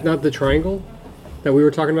 is that not the triangle that we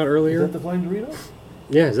were talking about earlier? the flying Dorito?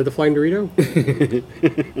 Yeah, is that the flying Dorito?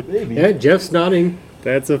 Maybe. Yeah, Jeff's nodding.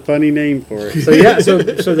 That's a funny name for it. So yeah, so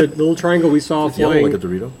the little triangle we saw It's yellow flying like a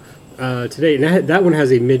Dorito. today, and that one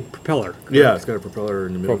has a mid propeller. Yeah, it's got a propeller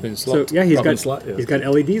in the middle. Prop in So slot. yeah, he's Prop in got slot, yeah. he's got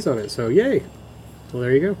LEDs on it. So yay! Well,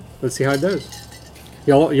 there you go. Let's see how it does.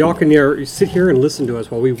 Y'all can sit here and listen to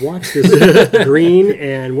us while we watch this green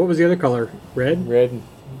and what was the other color? Red, Red.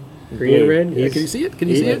 green and blue. red. Yeah, can you see it? Can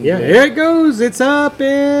you see it? Yeah, there it goes. It's up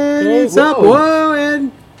and Oh, it's up. whoa. Whoa,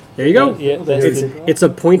 and there you go. Yeah, that's It's the- it's a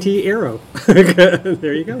pointy arrow.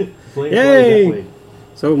 There you go. Yay!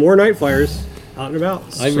 So more night flyers out and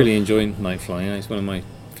about. I really enjoy night flying. It's one of my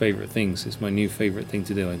favourite things. It's my new favourite thing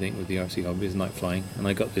to do, I think, with the RC hobby is night flying. And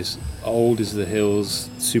I got this old as the hills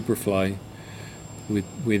Superfly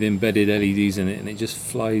with embedded LEDs in it, and it just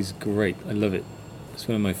flies great. I love it. It's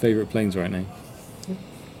one of my favourite planes right now.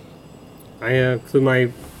 I flew my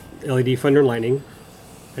LED Thunder and Lightning.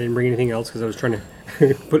 I didn't bring anything else because I was trying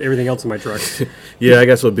to put everything else in my truck. Yeah, I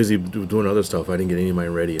got so busy doing other stuff, I didn't get any of mine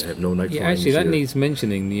ready. I have no night Yeah, flying actually, this that year. needs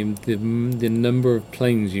mentioning the number of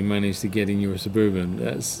planes you managed to get in your Suburban.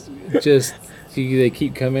 That's just they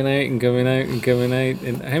keep coming out and coming out and coming out.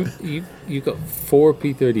 And you got 4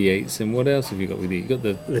 P-38s, and what else have you got with you? You got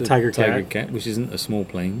the Tiger Cat. Cat, which isn't a small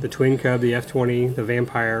plane. The Twin Cub, the F-20, the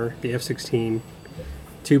Vampire, the F-16,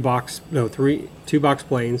 two box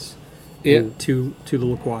planes, Yeah. and two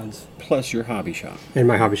little quads, Plus your hobby shop. and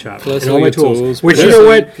my hobby shop, Plus and all all my your tools. tools, Which plus you know you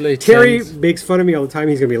what, play Terry tens. makes fun of me all the time.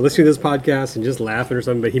 He's gonna be listening to this podcast and just laughing or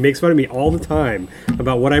something, but he makes fun of me all the time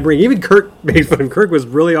about what I bring. Even Kirk made fun. Kirk was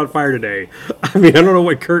really on fire today. I mean, I don't know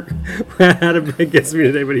what Kirk had against me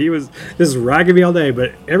today, but he was just ragging me all day.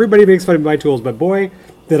 But everybody makes fun of my tools. But boy,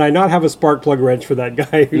 did I not have a spark plug wrench for that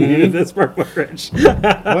guy who needed the spark plug wrench.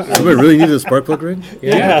 Somebody really needed a spark plug wrench?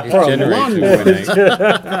 Yeah, for a generator went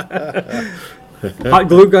out. Hot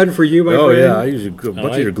glue gun for you, my Oh, friend. yeah, I use a bunch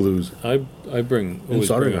of I- your glues. I bring always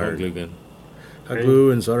soldering bring a hot iron. glue gun. Hot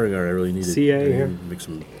glue and soldering iron I really needed. CA, I yeah. need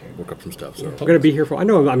to work up some stuff. So. I'm gonna be here for. I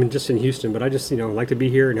know I'm just in Houston, but I just like to be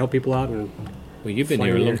here and help people out. And Well, you've been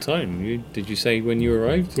Flying here a here. long time. Did you say when you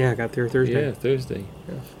arrived? yeah, I got there Thursday. Yeah, Thursday.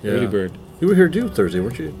 Yeah. Early bird. You were here too Thursday,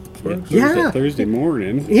 weren't you? Sparks? Yeah. Thursday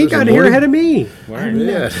morning. He got here ahead of me. Wow.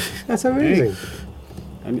 Yeah. That's amazing.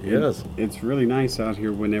 And Yes. it's really nice out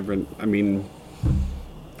here whenever, I mean,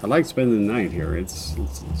 I like spending the night here. It's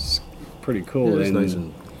pretty cool. It's and nice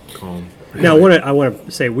and calm. Now, I want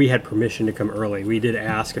to say we had permission to come early. We did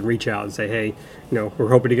ask and reach out and say, hey, we're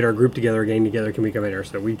hoping to get our group together again. Can we come in here?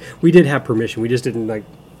 So we did have permission. We just didn't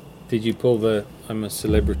Did you pull the I'm a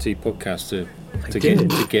celebrity podcaster to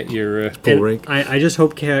did. get your Full rank. I just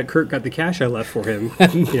hope Kurt got the cash I left for him,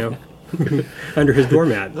 under his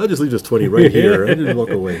doormat. I'll just leave this 20 right here. I didn't walk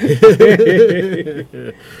away.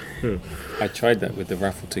 I tried that with the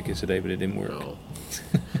raffle tickets today, but it didn't work. Oh.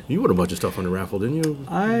 You won a bunch of stuff on the raffle, didn't you?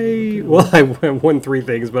 I won 3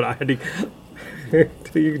 things, but I had to.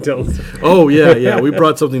 You can tell us. Oh, yeah. We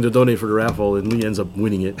brought something to donate for the raffle, and Lee ends up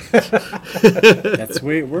winning it. That's the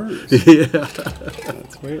way it works. Yeah.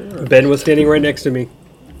 That's the way it works. Ben was standing right next to me.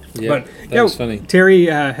 Yeah, But that was funny. Terry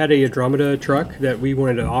had a Andromeda truck that we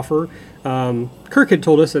wanted to offer. Kirk had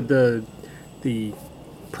told us that the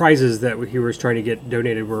prizes that he was trying to get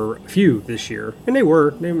donated were few this year, and they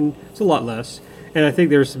were. It's a lot less. And I think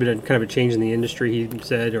there's been kind of a change in the industry, he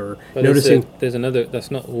said, or But noticing. there's another.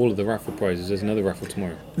 That's not all of the raffle prizes. There's another raffle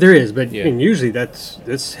tomorrow. There is, but Yeah. and usually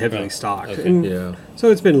that's heavily Oh, stocked. okay. And Yeah.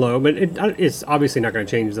 so it's been low, but it's obviously not going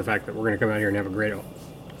to change the fact that we're going to come out here and have a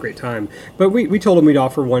great time. But we told him we'd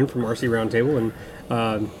offer one from RC Roundtable,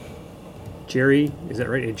 and Jerry, is that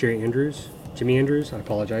right? Jerry Andrews? Jimmy Andrews? I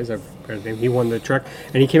apologize, I've forgot his name. He won the truck,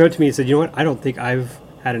 and he came up to me and said, you know what, I don't think I've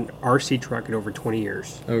had an RC truck in over 20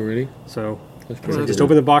 years. Oh, really? So That's he pretty said, good. just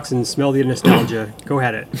open the box and smell the nostalgia. Go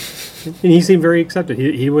at it. And he seemed very accepted.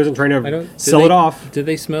 He wasn't trying to sell it off. Did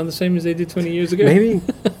they smell the same as they did 20 years ago? Maybe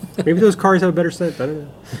those cars have a better scent. I don't know.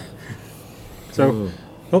 So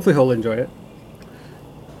hopefully he'll enjoy it.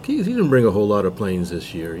 Keith, you didn't bring a whole lot of planes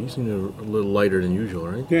this year. You seem a little lighter than usual,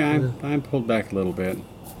 right? Yeah, I pulled back a little bit.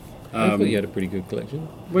 I thought you had a pretty good collection.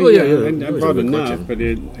 Well, Well, yeah, yeah, I it was a brought good enough,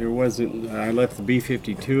 collection. but it wasn't. I left the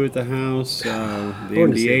B-52 at the house, the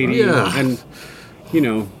wanted to see MD-80, Yeah. and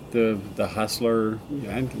the Hustler.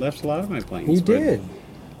 I left a lot of my planes. You but- did.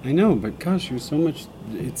 I know, but gosh, there's so much.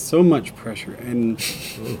 It's so much pressure, and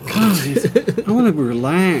God, I want to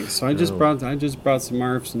relax. So I just brought some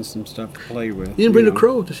ARFs and some stuff to play with. You didn't bring the know.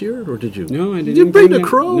 crow this year, or did you? No, I didn't. You didn't bring the that.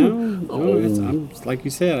 crow? No, Oh. I'm like you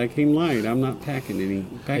said. I came light. I'm not packing any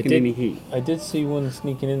heat. I did see one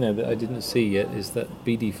sneaking in there that I didn't see yet. Is that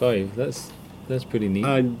BD5? That's pretty neat.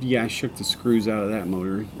 Yeah, I shook the screws out of that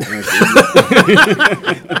motor. This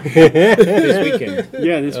weekend.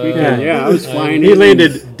 Yeah, this weekend. Yeah, I was flying. He in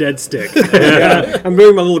landed dead stick. I'm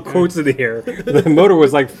doing my little quotes in the air. The motor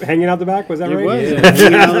was like hanging out the back. Was that It right? was. Yeah. It was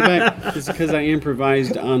hanging out the back. It's because I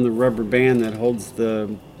improvised on the rubber band that holds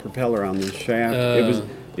the propeller on the shaft.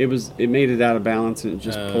 It made it out of balance and it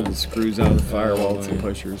just pulled the screws out of the firewall. It's a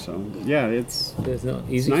pusher. So yeah, it's There's not it's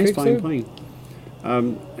easy nice fix flying there? plane.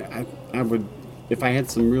 I would if I had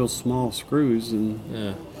some real small screws and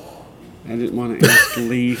Yeah. I didn't want to ask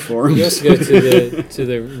Lee for them. You also go to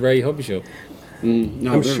the Ray Hobby Shop.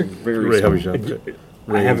 No, I'm they're sure- very Ray small. Hobby Shop.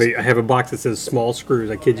 I have a box that says small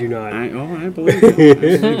screws. I kid you not. I believe it. I believe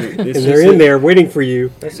it. And It's they're just in there waiting for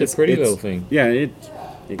you. That's a pretty it's- little thing. Yeah, it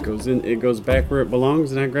goes in. It goes back where it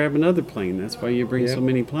belongs, and I grab another plane. That's why you bring Yep. so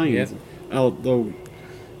many planes. Yep. Although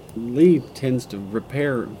Lee tends to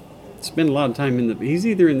spend a lot of time he's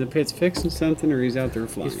either in the pits fixing something or he's out there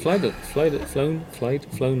flying. He's flown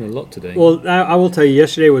a lot today. Well, I will tell you,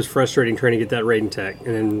 yesterday was frustrating trying to get that Raiden Tech,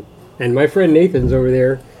 and my friend Nathan's over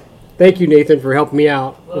there. Thank you, Nathan, for helping me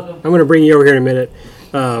out. I'm going to bring you over here in a minute,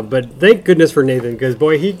 but thank goodness for Nathan because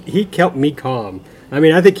boy, he kept me calm. I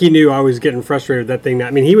mean, I think he knew I was getting frustrated with that thing. I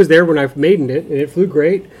mean, he was there when I maidened it, and it flew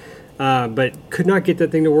great, but could not get that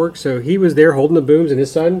thing to work. So he was there holding the booms, and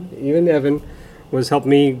his son, even Evan, was helping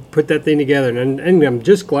me put that thing together. And I'm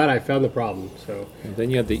just glad I found the problem. So. And then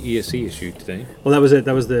you had the ESC issue today. Well, that was it.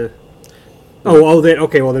 That was the.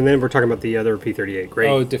 Okay. Well, then we're talking about the other P38. Great.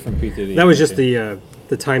 Oh, different P30. that was just the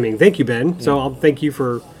timing. Thank you, Ben. So I'll thank you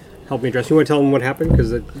for helping me address. You want to tell them what happened?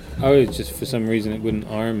 Because Oh, it's just for some reason it wouldn't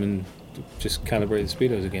arm and just calibrate the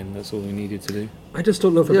speedos again. That's all we needed to do. I just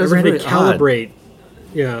don't know if I've Yeah, it's ever had to very odd. calibrate.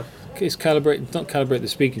 Yeah. It's not calibrate the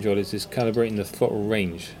speed controller. It's just calibrating the throttle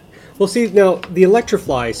range. Well, see, now the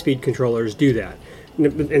Electrifly speed controllers do that.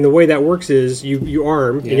 And the way that works is you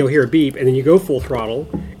arm and you'll hear a beep, and then you go full throttle.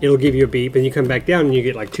 It'll give you a beep, and you come back down and you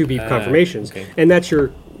get like 2 beep confirmations. okay. And that's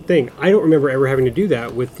your thing. I don't remember ever having to do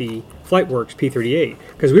that with the FlightWorks P38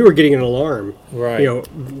 because we were getting an alarm, Right.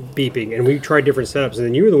 beeping, and we tried different setups, and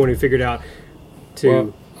then you were the one who figured out to.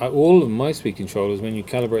 Well, all of my speed controllers, when you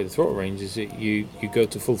calibrate the throttle range, is that you go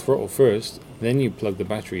to full throttle first, then you plug the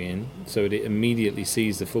battery in, so that it immediately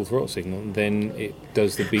sees the full throttle signal, and then it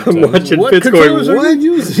does the beep I'm tone. watching What Fitz controllers going, are what?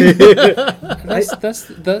 you using?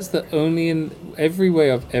 That's the only in every way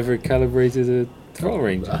I've ever calibrated a throttle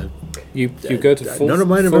range. You go to full. None of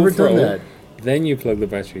mine have full ever done throttle, that. Then you plug the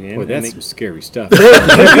battery in. Boy, and that's it- some scary stuff.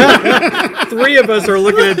 3 of us are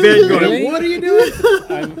looking at Ben going, Really? "What are you doing?"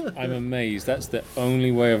 I'm amazed. That's the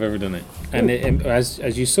only way I've ever done it. And as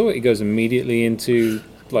you saw it goes immediately into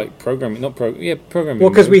like programming, programming. Well,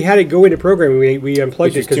 because mode, we had it go into programming, we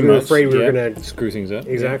unplugged which it is because too we were much. afraid we were Yeah, going to. screw things up.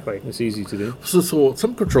 Exactly. Yeah, it's easy to do. So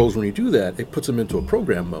some controls, when you do that, it puts them into a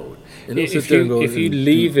program mode. And it'll sit If there you and go if you and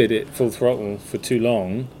leave it at full throttle for too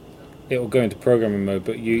long, it will go into programming mode.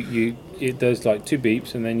 But it does like 2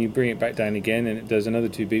 beeps, and then you bring it back down again, and it does another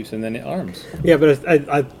 2 beeps, and then it arms. Yeah, but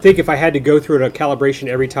I think if I had to go through a calibration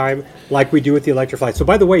every time, like we do with the Electrifly. So,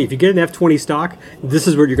 by the way, if you get an F20 stock, this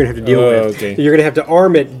is what you're going to have to deal with. Okay. You're going to have to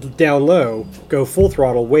arm it down low, go full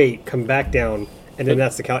throttle, wait, come back down, and then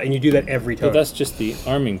that's the and you do that every time. But that's just the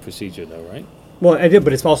arming procedure, though, right? Well, I did,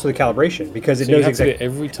 but it's also the calibration because it So you knows have to do exactly it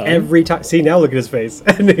every time. Every time. See, now look at his face,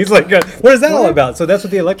 and he's like, "What is that all about?" So that's what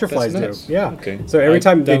the Electriflies That's nuts. do. Yeah. Okay. So every I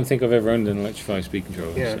time don't they, think I've ever owned an Electrify speed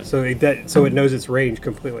controller. yeah, so it knows its range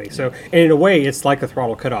completely. So, and in a way, it's like a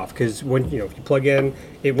throttle cutoff because when if you plug in,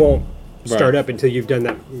 it won't start Right. up until you've done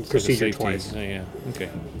that For procedure safety. twice. Oh, yeah. Okay.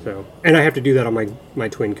 So, and I have to do that on my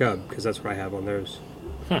twin Cub because that's what I have on those.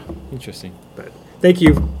 Huh. Interesting. But thank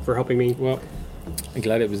you for helping me. Well, I'm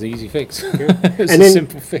glad it was an easy fix. It was And a then,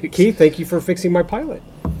 simple fix. Keith, thank you for fixing my Pilot.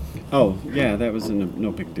 Oh, yeah, that was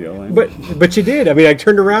no big deal. But you did. I mean, I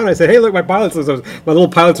turned around. I said, "Hey, look, my Pilot's my little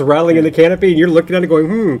Pilot's rattling in the canopy," and you're looking at it,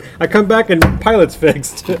 going, I come back and Pilot's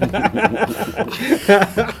fixed.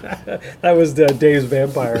 That was Dave's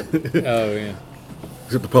Vampire. Oh yeah.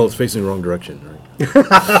 except the pellet's facing the wrong direction. Right?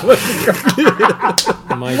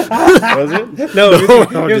 My, was it? No, it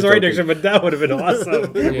was I'm right just next joking. to him, but that would have been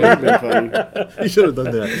awesome. yeah, That'd been funny. You should have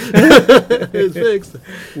done that. It's fixed.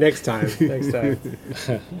 Next time.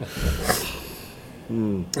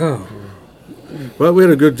 Oh, Well, we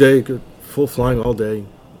had a good day, good, full flying all day.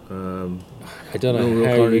 I don't know No real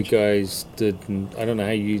how carnage. you guys did. I don't know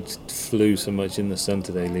how you flew so much in the sun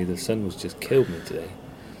today, Lee. The sun was just killed me today.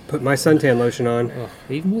 put my suntan lotion on. Oh,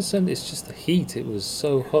 even the sun, it's just the heat. It was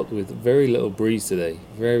so hot with very little breeze today,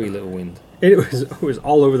 very little wind. It was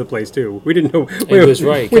all over the place too. We didn't know. It was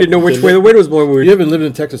right. We didn't know which The way the wind was blowing. You haven't lived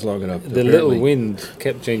in Texas long enough. The little wind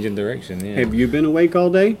kept changing direction. Yeah. Have you been awake all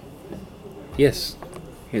day? Yes.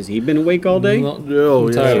 Has he been awake all day? Not Oh,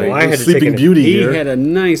 entirely. yeah. I had to Sleeping take a- Beauty He here. had a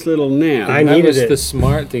nice little nap. I that needed was it. the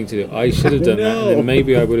smart thing to do. I should have done that, and No. then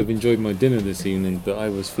maybe I would have enjoyed my dinner this evening. But I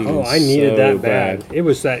was feeling. Oh, I needed so that bad. It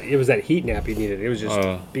was that heat nap you needed. It was just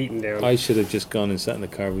beaten down. I should have just gone and sat in the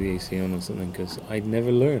car with the AC on or something because I'd never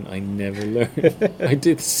learn. I never learn. I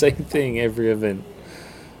did the same thing every event.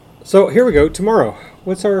 So here we go. Tomorrow,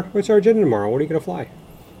 what's our agenda tomorrow? What are you gonna fly?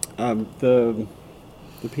 The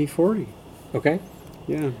P40. Okay.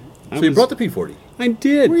 Yeah. So you brought the P40. I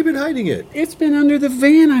did. Where have you been hiding it? It's been under the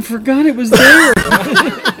van. I forgot it was there.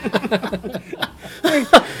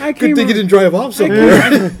 I Good came thing you ar- didn't drive off somewhere.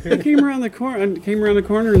 I came around the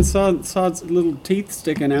corner and saw its little teeth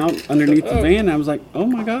sticking out underneath the van. I was like, "Oh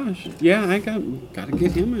my gosh, yeah, I got to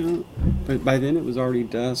get him out." But by then it was already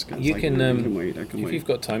dusk. I was You like, can, "No, I can wait. I can If wait." you've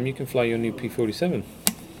got time, you can fly your new P47.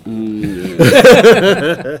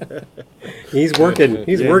 He's working.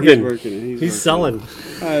 He's Yeah, working. He's He's selling.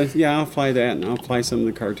 Yeah, I'll fly that, and I'll fly some of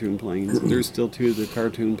the cartoon planes. There's still 2 of the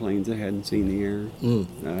cartoon planes that hadn't seen the air.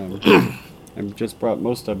 I've just brought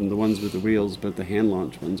most of them, the ones with the wheels, but the hand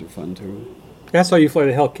launch ones are fun too. I saw you fly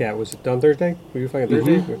the Hellcat. Was it on Thursday? Were you flying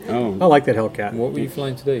Thursday? Oh, I like that Hellcat. What were you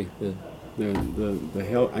flying today? the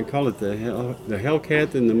hell, I call it the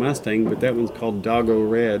Hellcat and the Mustang, but that one's called Doggo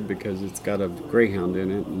Red because it's got a Greyhound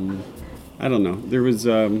in it, and I don't know. There was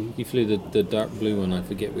You flew the dark blue one. I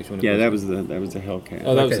forget which one. It was. that was the Hellcat.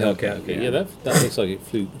 Oh, that Like was the the Hellcat, Hellcat. Okay, yeah. yeah, that looks like it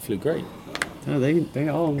flew great. No, they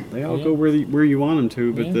all Yeah. go where you want them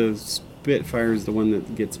to, but Yeah. the Spitfire is the one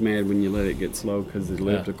that gets mad when you let it get slow because of the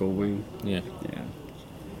elliptical wing. Yeah. Yeah,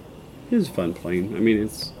 it was a fun plane. I mean,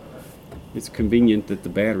 it's convenient that the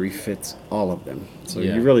battery fits all of them, so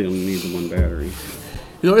Yeah. you really only need the one battery.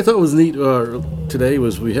 You know, what I thought was neat today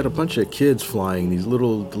was we had a bunch of kids flying the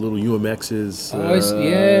little UMXs. Oh,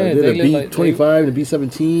 yeah, did they a look like B-25 and a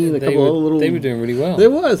B-17. A They couple of were, little. they were doing really well.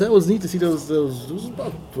 That was neat to see those. There was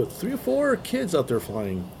about 3 or 4 kids out there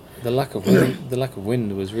flying. The lack of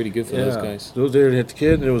wind was really good for those guys. Those there had the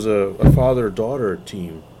kid, and there was a father-daughter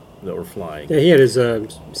team that were flying. Yeah, he had his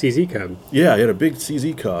CZ Cub. Yeah, he had a big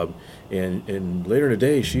CZ Cub, and later in the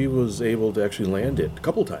day, she was able to actually land it a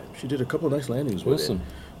couple times. She did a couple of nice landings with Awesome.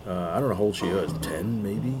 it. I don't know how old she is, 10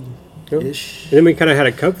 maybe? Ish. And then we kind of had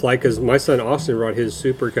a Cub flight because my son Austin brought his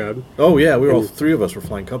Super Cub. Oh yeah, we were all three of us were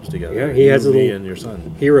flying Cubs together. Yeah, he has a me little- and your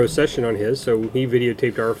son. Hero session on his, so he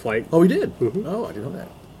videotaped our flight. Oh, we did. Oh, I didn't know that.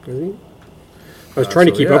 Doesn't he? I was trying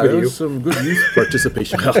to keep up with there you. was some good youth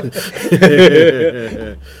participation.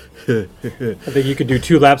 I think you could do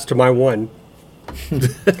 2 laps to my 1.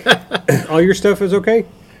 All your stuff is okay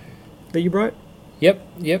that you brought? Yep.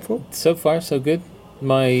 So far, so good.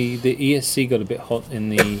 The ESC got a bit hot in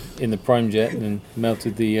the prime jet and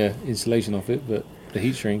melted the insulation off it, but the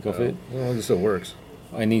heat shrink off it. Well, it still works.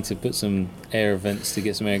 I need to put some air vents to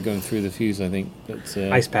get some air going through the fuse, I think. But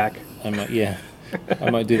Ice pack. I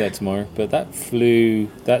might do that tomorrow. But that flew.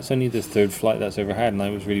 That's only the 3rd flight that's ever had, and I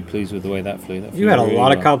was really pleased with the way that flew. That You flew had a really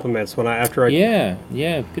lot of well. compliments after I.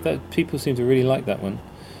 Yeah. People seem to really like that one.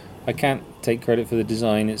 I can't take credit for the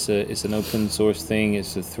design. It's an open source thing.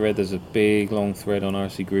 It's a thread. There's a big long thread on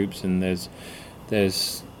RC groups, and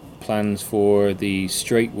there's plans for the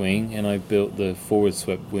straight wing, and I built the forward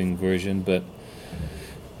swept wing version. But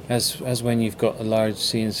as when you've got a large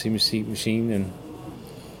CNC machine and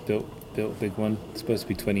built a big one, it's supposed to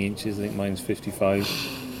be 20 inches. I think mine's 55.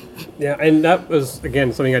 Yeah, and that was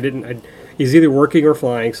again something I didn't. He's either working or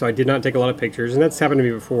flying, so I did not take a lot of pictures, and that's happened to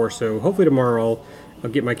me before. So hopefully tomorrow I'll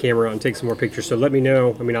get my camera out and take some more pictures. So let me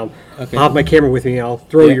know. I mean, I'll have my camera with me. I'll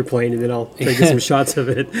throw Yeah. your plane, and then I'll take some shots of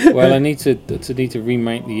it. Well, I need to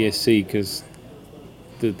remount the ESC because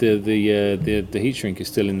the heat shrink is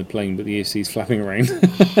still in the plane, but the ESC is flapping around.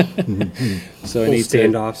 So I Little need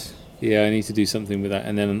standoffs. I need to do something with that,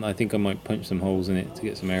 and then I think I might punch some holes in it to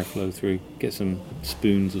get some airflow through, get some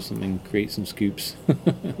spoons or something, create some scoops.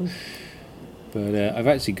 But I've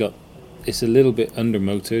actually got, it's a little bit under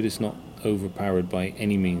motored. It's not overpowered by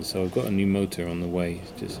any means, so I've got a new motor on the way.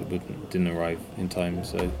 It's just didn't arrive in time,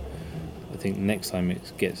 so I think next time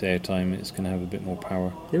it gets airtime, it's going to have a bit more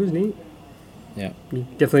power. It was neat. Yeah. You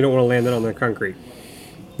definitely don't want to land it on the concrete.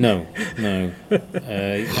 No.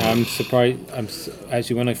 I'm surprised.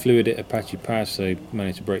 Actually, when I flew it at Apache Pass, I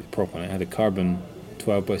managed to break the prop on it. I had a carbon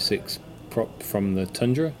 12x6 prop from the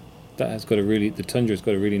Tundra. The Tundra's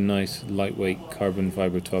got a really nice lightweight carbon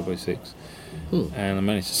fiber 12x6, and I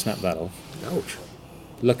managed to snap that off. Ouch.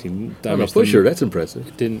 Luckily, I'm a damaged pusher. the- That's impressive.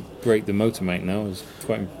 It didn't break the motor mount. Now I was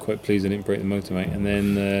quite pleased I didn't break the motor mount, and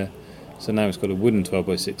then so now it's got a wooden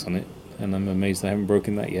 12x6 on it, and I'm amazed I haven't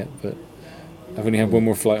broken that yet. But I've only had one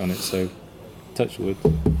more flight on it, so touch wood.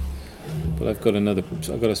 But I've got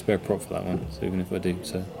a spare prop for that one, so even if I do,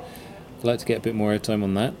 so I'd like to get a bit more airtime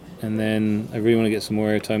on that, and then I really want to get some more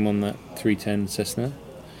airtime on that 310 Cessna,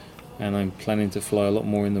 and I'm planning to fly a lot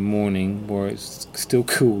more in the morning where it's still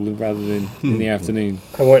cool rather than in the afternoon.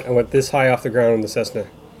 I went this high off the ground on the Cessna.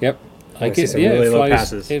 Yep. I see some really low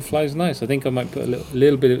passes. It flies nice. I think I might put a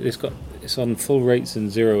little bit of it's on full rates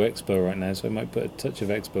and 0 expo right now, so I might put a touch of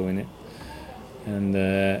expo in it.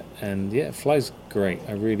 And yeah, it flies great.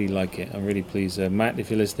 I really like it. I'm really pleased. Matt,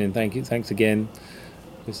 if you're listening, thanks again.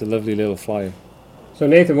 It's a lovely little flyer. So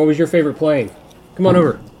Nathan, what was your favorite plane? Come on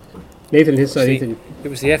over. Nathan, his son, See, Nathan. It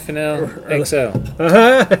was the FNL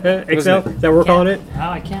XL. Excel, is that we're calling it? Oh,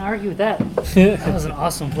 I can't argue with that. That was an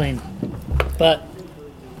awesome plane. But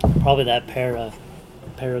probably that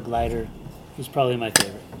paraglider was probably my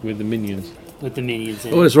favorite With the minions. with the minions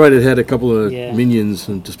in Oh, it. that's right. It had a couple of Yeah. minions,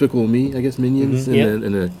 Despicable Me, I guess, minions, Yep.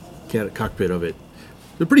 and a cockpit of it.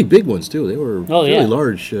 They're pretty big ones too. They were Oh, really yeah.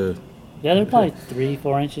 large. Yeah, they're probably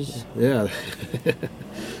 3-4 inches. Yeah.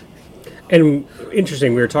 And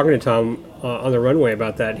interesting, we were talking to Tom on the runway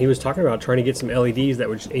about that. And he was talking about trying to get some LEDs that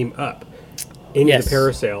would just aim up into Yes. the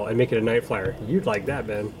parasail and make it a night flyer. You'd like that,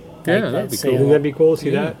 man. Yeah, Like that'd that be sail. cool. Wouldn't that be cool to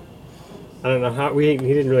see Yeah. that? I don't know how he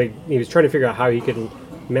didn't really. He was trying to figure out how he could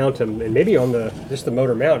mount them, and maybe on just the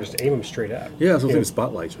motor mount, just aim them straight up. Yeah, something with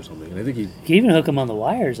spotlights or something. And I think he. You can even hook them on the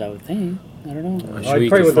wires, I would think. I don't know. I'm I'd sure you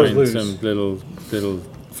probably could with those find loose. some little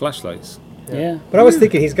flashlights. Yeah. But I was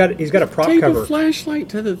thinking he's got a prop Take cover. a flashlight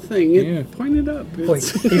to the thing and point it up. Well,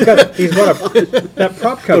 It's- he's got that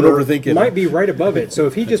prop cover overthink it. might be right above it. So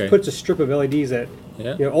if he just Okay. puts a strip of LEDs that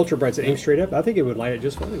Yeah. ultra brights that aim straight up, I think it would light it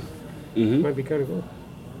just fine. Might be kind of cool.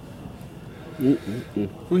 Well,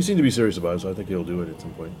 he seemed to be serious about it, so I think he'll do it at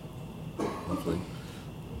some point. Hopefully.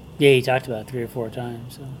 Yeah, he talked about it 3 or 4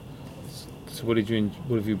 times. So. So what have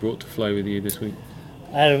you brought to fly with you this week?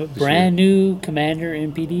 I had a brand new Commander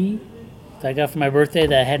MPD that I got for my birthday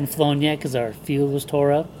that I hadn't flown yet because our field was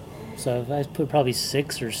tore up. So I put probably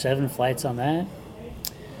 6 or 7 flights on that.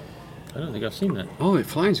 I don't think I've seen that. oh, it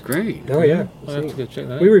flies great. Oh yeah, I'll have to go check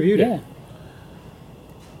that we out. reviewed Yeah. it.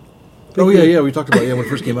 Oh yeah, we talked about when it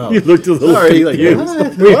first came out. You looked a little Sorry, like,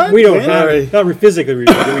 confused. We don't have Sorry. not physically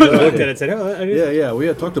reviewed it. We just looked at it and said, "Oh, I didn't." Yeah, we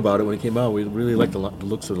had talked about it when it came out. We really liked the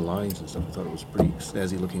looks of the lines and stuff. We thought it was pretty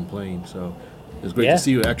snazzy looking plane. So it was great Yeah. to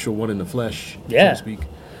see an actual one in the flesh, Yeah. so to speak.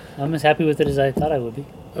 I'm as happy with it as I thought I would be.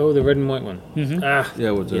 Oh, the red and white one. Ah,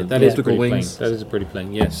 Yeah, with the yeah, that is a elliptical pretty wings. plane. That is a pretty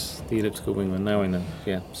plane. Yes, the elliptical wing one. Now I know.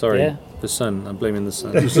 Yeah, sorry. Yeah. The sun. I'm blaming the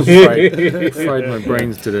sun. Fried. Fried my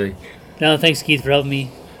brains today. No, thanks, Keith, for helping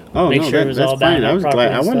me. Oh Make no, sure it was all that's fine. bound I up was properly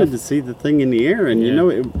glad. I and wanted stuff. to see the thing in the air, and you Yeah.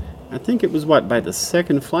 know, I think it was by the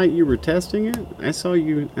second flight you were testing it. I saw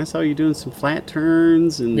you doing some flat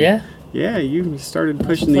turns, and Yeah. yeah, you started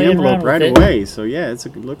pushing the playing envelope around right with it. away. So yeah, it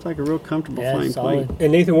looked like a real comfortable Yeah, flying solid. plane.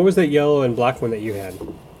 And Nathan, what was that yellow and black one that you had?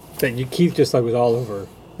 That you Keith just like was all over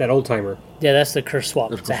that old timer. Yeah, that's the curse swap.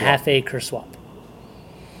 That's It's a curse swap. half A curse swap.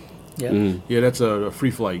 Yep. Yeah, that's a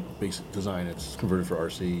free flight basic design. It's converted for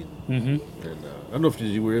RC. Mm-hmm. And I don't know if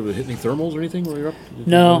you were able to hit any thermals or anything while you're up. Did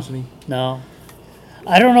you No. notice any? No,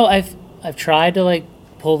 I don't know. I've tried to like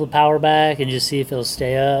pull the power back and just see if it'll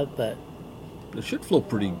stay up, but It should flow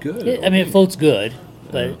pretty good. I mean it floats good,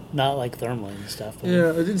 but not like thermally and stuff.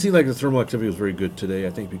 Yeah, it didn't seem like the thermal activity was very good today. I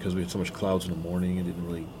think because we had so much clouds in the morning, it didn't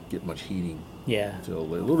really get much heating Yeah. until a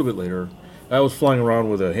little bit later. I was flying around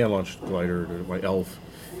with a hand-launched glider, my ELF,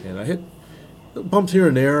 and I hit bumps here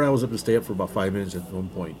and there, and I was able to stay up for about 5 minutes at one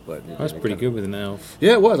point. But That's pretty good with an elf.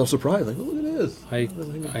 Yeah, it was. I was surprised. Like, oh, look at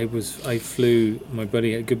this. I flew. My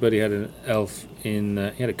buddy, a good buddy, had an elf in.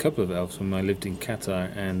 He had a couple of elves when I lived in Qatar,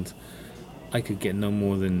 and I could get no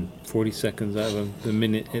more than 40 seconds out of him, a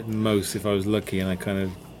minute at most if I was lucky, and I kind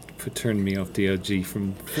of turned me off DLG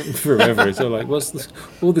from forever. So like, what's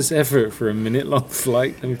all this effort for a minute-long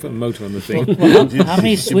flight? Let me put a motor on the thing. Well, how many It'd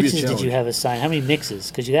be a switches did challenge. you have assigned? How many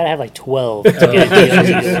mixes? Because you got to have like 12 to get a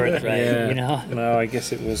DLG to work right. Yeah. You know. No, I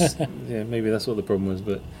guess it was. Yeah, maybe that's what the problem was.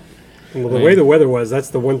 But Well, the way the weather was,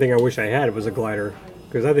 that's the one thing I wish I had was a glider,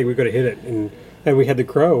 because I think we could have hit it, and we had the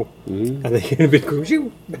crow. I think it'd been cool.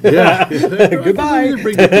 Shoo. Yeah. Goodbye.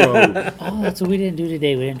 Bring the drone. Oh, that's what we didn't do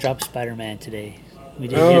today. We didn't drop Spider-Man today. We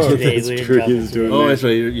did Oh, yesterday. that's We didn't true. drop He it was today. doing Oh, that. that's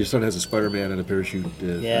right. Your son has a Spider-Man and a parachute.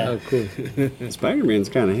 Yeah. oh, cool. Spider-Man's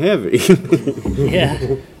kind of heavy. Yeah.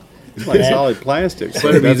 It's like Yeah. solid plastic. So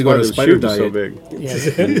Spider-Man's that's to go why on a the spider chute is so diet. big. Yeah,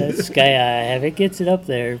 that sky I have, it gets it up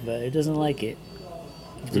there, but it doesn't like it.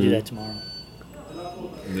 I have to do that tomorrow.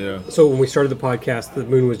 Yeah. So when we started the podcast, the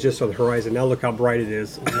moon was just on the horizon. Now look how bright it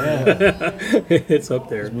is. It's up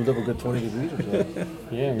there. Moved up a good 20 degrees or so.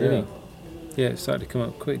 Yeah, really. Yeah, it started to come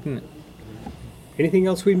up quick, didn't it? Anything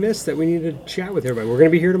else we missed that we need to chat with everybody? We're going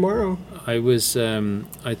to be here tomorrow. I was.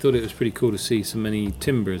 I thought it was pretty cool to see so many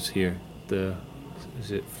timbers here.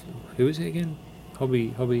 Who is it again?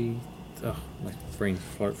 Hobby. Oh, my brain's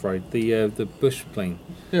fried. The Bush plane.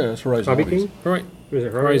 Yeah, that's Horizon. Hobby Hobbies. King? Right. Was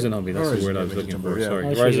it Horizon Hobby. That's Horizon the word I was Hobby, looking timber, for. yeah. Sorry, I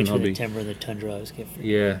was Horizon thinking between Hobby. the timber and the tundra. I was getting.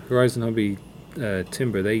 Yeah, Horizon Hobby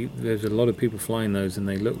timber. There's a lot of people flying those, and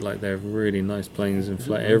they look like they're really nice planes. And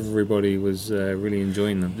everybody was really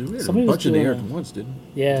enjoying them. We had Somebody a was bunch in the air doing at once, didn't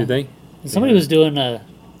Yeah. Did they? Somebody was doing a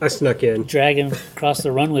I snuck in. dragging across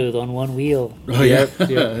the runway with on one wheel. we? Oh, yeah.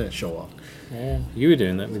 yeah. Show off. Yeah. You were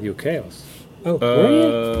doing that with your Chaos. Oh,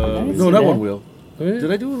 didn't No, see not that. one wheel. Oh, yeah?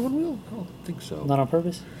 Did I do it one wheel? I don't think so. Not on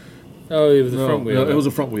purpose. Oh, it was the No, front wheel. no, it was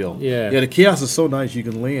a front wheel. Yeah. Yeah, the Chaos is so nice you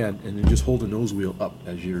can land and then just hold the nose wheel up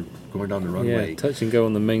as you're going down the runway. Yeah, touch and go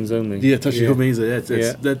on the mains only. Yeah, touch and go means Yeah.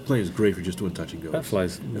 that plane is great for just doing touch and go. That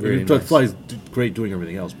flies I mean, really it nice. flies great doing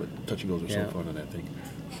everything else, but touch and goes are Yeah. so fun on that thing.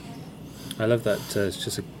 I love that. It's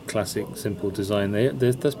just a classic, simple design.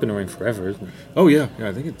 That's been around forever, isn't it? Oh yeah, yeah.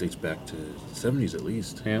 I think it dates back to the 70s at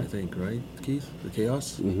least. Yeah. I think, right, Keith? The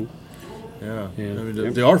Chaos. Mhm. Yeah. Yeah. I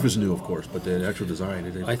mean, the ARF is new, of course, but the actual design.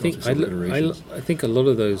 I think I think a lot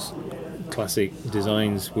of those classic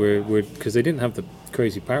designs were because they didn't have the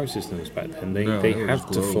crazy power systems back then. They No, they they were have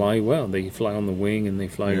just to glow. fly well. They fly on the wing and they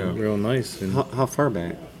fly Yeah. real nice. And How far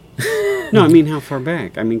back? No, I mean how far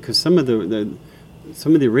back? I mean because some of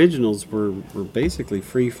the originals were basically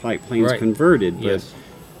free flight planes Right. converted. But yes,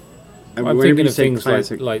 I mean, I'm whenever thinking you of say things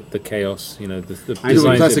classic, like the Chaos. You know, the I know, designs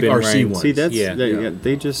that classic have been RC around. ones. see that's Yeah. yeah.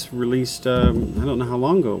 They just released I don't know how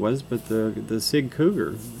long ago it was, but the SIG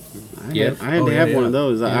Cougar. I Yeah. had, I had Oh, to yeah, have one yeah. of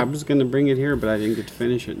those. I Yeah. was going to bring it here, but I didn't get to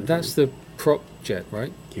finish it. That's the prop jet,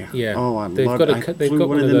 right? yeah. yeah. Oh, I They've loved, got a I cut- they've flew got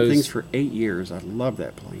one one of of them those- things for 8 years. I love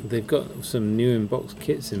that plane. They've got some new in-box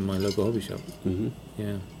kits in my local hobby shop. Hmm.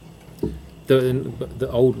 Yeah.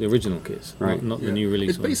 The original kits, Right. Not the Yeah. new release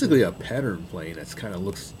It's ones. basically a pattern plane that's kind of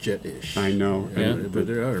looks jet-ish. I know. Yeah. But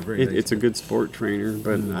they are very nice. It's a good sport trainer,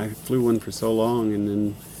 but I flew one for so long and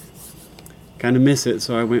then kind of miss it,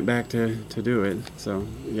 so I went back to do it. So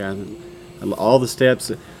yeah, all the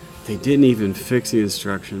steps. They didn't even fix the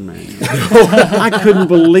instruction manual. I couldn't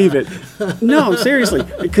believe it. No, seriously,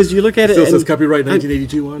 because you look at it. Still and says copyright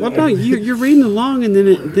 1982 on it. well, no, you're reading along, and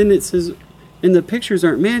then it says, and the pictures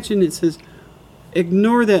aren't matching. It says,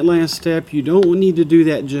 ignore that last step. You don't need to do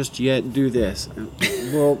that just yet. Do this.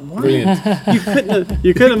 Well, what? Brilliant.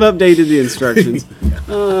 You couldn't have updated the instructions.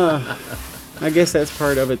 I guess that's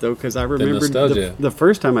part of it, though, because I remember nostalgia. the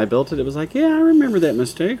first time I built it, it was like, yeah, I remember that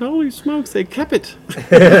mistake. Holy smokes, they kept it.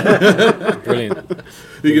 Brilliant.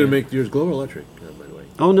 You're going to make yours glow or electric, by the way?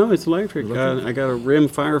 Oh, no, it's electric. Electric? I got a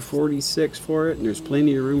Rimfire 46 for it, and there's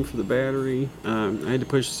plenty of room for the battery. I had to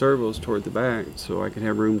push servos toward the back so I could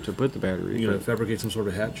have room to put the battery. You going to fabricate some sort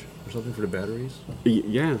of hatch or something for the batteries?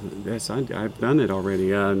 Yeah, yes, I've done it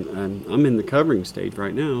already. I'm in the covering stage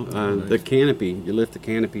right now. Nice. The canopy, you lift the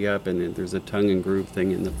canopy up, and then there's a tongue and groove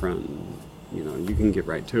thing in the front. And, you can get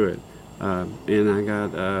right to it. And I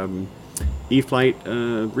got E-Flight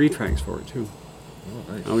retracts for it, too.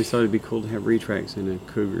 Oh, nice. I always thought it'd be cool to have retracts in a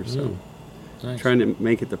Cougar, so Nice. trying to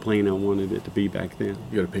make it the plane I wanted it to be back then.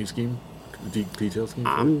 You got a paint scheme? Detail scheme?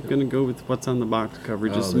 I'm going to go with what's on the box cover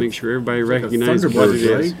just to that's- make sure everybody It's like a recognizes what it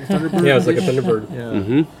Thunderbird, is. right? Thunderbird? Yeah, it's like a Thunderbird.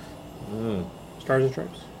 Yeah. Mm-hmm. Stars and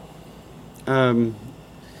Stripes.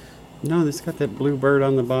 No, it's got that blue bird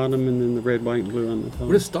on the bottom and then the red, white, and blue on the top.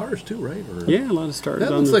 But it's stars too, right? Or Yeah, a lot of stars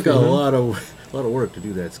that on looks the like a front. lot of work to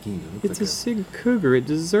do that scheme. It looks It's a Sig Cougar. It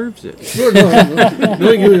deserves it. like no,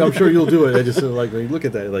 knowing you, I'm sure you'll do it. I just like when you look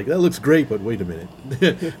at that, like that looks great, but wait a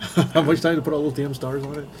minute, how much time to put all those damn stars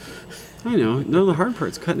on it? I know. No, the hard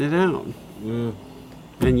part's cutting it out. Uh,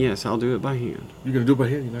 And yes, I'll do it by hand. you're gonna do it by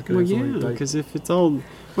hand. You're not gonna. Well, have somebody yeah, type? because if it's all,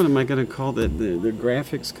 what am I going to call that? The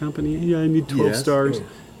graphics company? Yeah, I need 12 Yes. stars. Oh.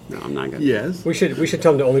 No, I'm not going to. Yes. We should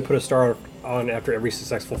tell them to only put a star on after every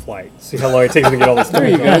successful flight. See how long it takes them to get all the stars.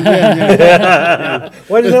 There you go. on. Yeah, yeah.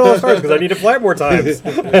 Why does it have all the stars? Because I need to fly more times.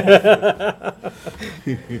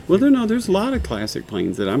 Well, there's a lot of classic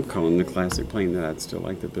planes that I'm calling the classic plane that I'd still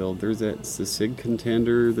like to build. There's the Sig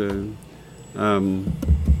Contender, the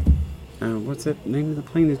what's that name of the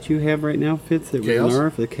plane that you have right now, Fitz? That Chaos? was an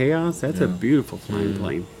RF, the Chaos. That's a Yeah. beautiful flying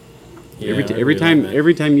plane. Yeah, every I every really time like that.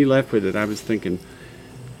 every time you left with it, I was thinking,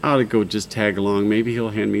 I ought to go just tag along. Maybe he'll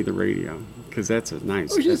hand me the radio because that's a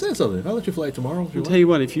nice. Oh, you just said something. I'll let you fly it tomorrow. If you I'll want. tell you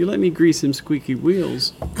what, if you let me grease them squeaky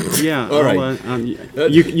wheels, yeah, All right.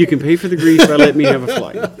 you can pay for the grease by letting me have a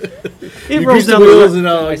flight. It You rolls grease the down wheels the and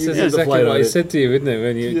I you said get the exactly flight what on I it. said to you, isn't it,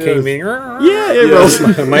 when you Yes. came in? yeah, it rolls.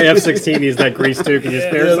 My F-16 needs that grease too. Can you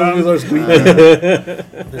spare Yeah, some? those are squeaky.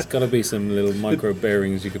 There's got to be some little micro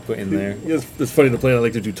bearings you could put in there. Yes, it's funny. The plane I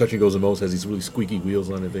like to do touch and goes the most has these really squeaky wheels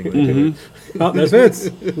on it. Oh, that's Vince.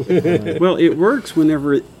 Well, it works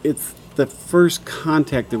whenever it's the first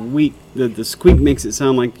contact. The squeak makes it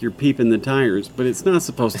sound like you're peeping the tires, but it's not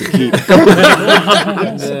supposed to keep.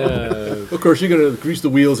 Of course, you're gonna grease the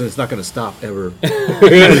wheels and it's not gonna stop ever.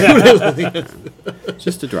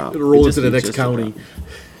 Just a drop. It'll roll It just into the needs next just a county.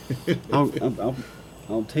 drop.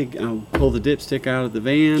 I'll pull the dipstick out of the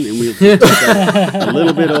van, and we'll take a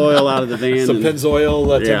little bit of oil out of the van. Some and Pennzoil,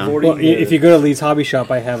 Yeah. 1040. Well, if you go to Lee's Hobby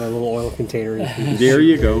Shop, I have a little oil container. You can- there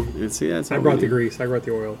you go. And see, that's I all brought we the need. grease. I brought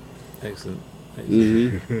the oil. Excellent.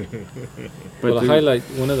 But Well,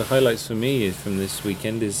 one of the highlights for me is from this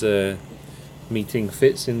weekend is meeting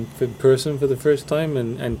Fitz in person for the first time,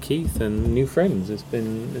 and Keith and new friends. It's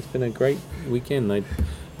been a great weekend. I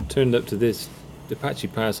turned up to this Apache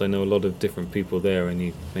Pass. I know a lot of different people there. I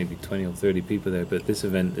knew maybe 20 or 30 people there, but this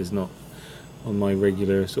event is not on my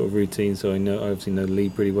regular sort of routine. So I obviously know Lee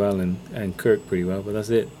pretty well and Kirk pretty well, but that's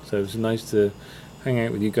it. So it was nice to hang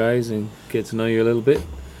out with you guys and get to know you a little bit.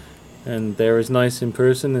 And they're as nice in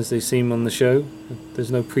person as they seem on the show. There's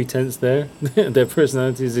no pretense there. Their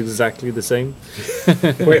personality is exactly the same.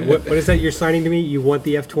 Wait, what is that you're signing to me? You want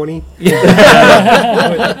the F-20? Is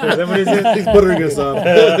that what it is? He's buttering us up.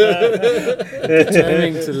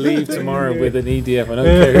 Determining to leave tomorrow with an EDF. I don't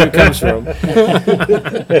care who it comes from.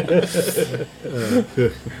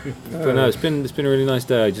 But no, it's been a really nice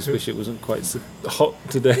day. I just wish it wasn't quite so hot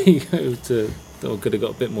today. I could have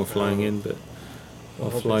got a bit more flying in, but I'll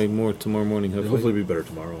fly more tomorrow morning. Hopefully Hopefully. it'll be better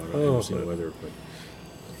tomorrow. I Oh, haven't seen the but- weather. But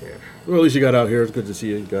well, at least you got out here. It's good to see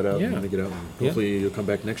you. You got out Yeah. and make it out. Yeah. Hopefully you'll come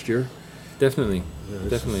back next year. Definitely. Yeah,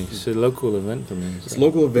 Definitely. It's a local event for me. It's a so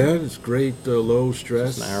local event. It's great, low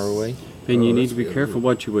stress. It's an hour away. And you Oh, need that's to be good. careful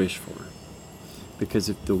what you wish for, because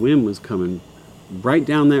if the wind was coming right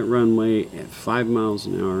down that runway at 5 miles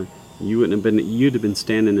an hour, you'd have been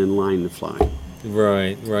standing in line to fly.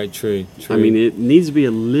 Right, true. I mean, it needs to be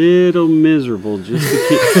a little miserable just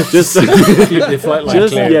to keep keep the flight line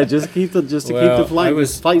clear. just to keep the Well,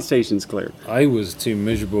 flight stations clear. I was too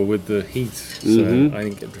miserable with the heat, so Mhm. I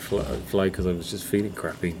didn't get to fly because I was just feeling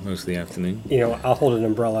crappy most of the afternoon. You know, I'll hold an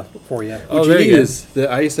umbrella for you. Oh, What there you you need go. is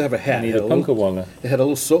I used to have a hat. I need It a had little- punkerwaller. It had a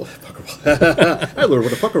little I learned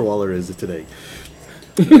what a puckerwaller is today.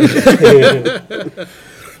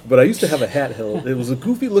 But I used to have a hat. It was a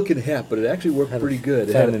goofy looking hat, but it actually worked pretty good.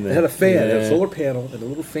 It fan in there. had a fan, it had a Yeah. solar panel, and a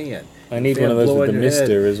little fan. I need Fan one of those blow with on the your head.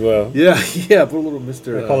 mister as well. Yeah, yeah, put a little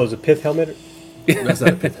Mister. I call those a pith helmet. That's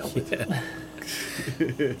not a pith helmet.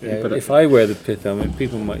 Yeah, if I wear the pith helmet,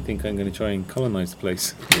 people might think I'm going to try and colonize the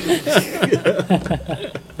place.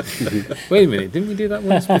 Wait a minute, didn't we do that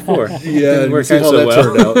once before? Yeah, Didn't and work see out how so that well.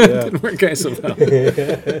 turned out. Yeah. Didn't work out so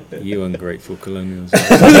well. You ungrateful colonials.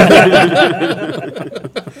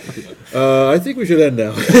 I think we should end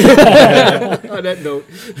now. On that note,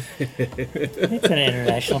 It's an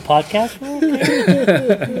international podcast. We're okay.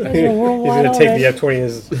 You guys are He's worldwide going to take already. the F-20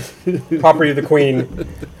 as property of the Queen.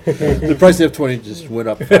 the price of F-20 just went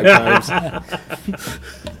up 5 times.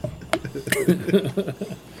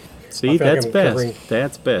 See, I feel like that's I'm best. covering-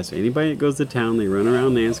 That's best. Anybody that goes to town, they run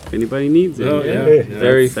around and ask if anybody needs it. Oh, yeah.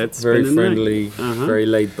 Very, That's very spending the night. friendly, Uh-huh. very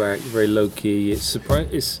laid back, very low key. It's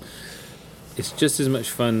it's just as much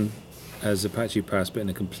fun as Apache Pass, but in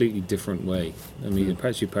a completely different way. I mean,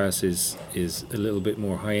 Apache Pass is a little bit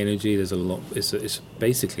more high energy. There's a lot. It's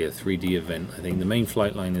basically a 3D event. I think the main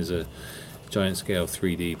flight line is a giant scale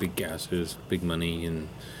 3D, big gases, big money, and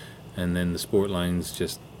then the sport line's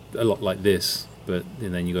just a lot like this. But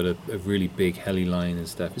and then you got a really big heli line and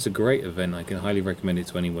stuff. It's a great event. I can highly recommend it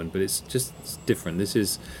to anyone. But it's different. This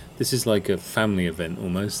is like a family event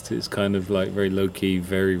almost. It's kind of like very low key,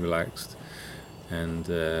 very relaxed, and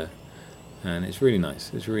it's really nice.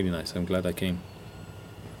 It's really nice. I'm glad I came.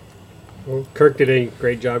 Well, Kirk did a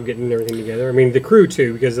great job getting everything together. I mean, the crew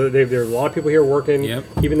too, because there are a lot of people here working. Yep.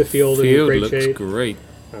 Keeping the field in Field great looks shape. great.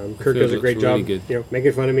 Kirk field does a great looks really job, good. you know,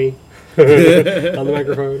 making fun of me on the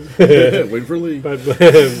microphone. Wait for Lee.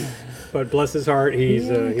 But bless his heart, he's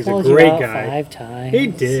a Called you great out guy. 5 times. He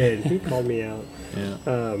did. He called me out.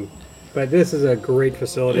 Yeah. But this is a great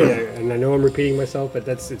facility, and I know I'm repeating myself, but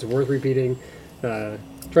it's worth repeating.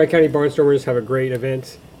 Tri-County Barnstormers have a great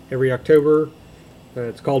event every October.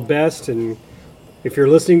 It's called Best, and if you're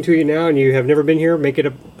listening to you now and you have never been here, make it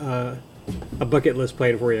a bucket list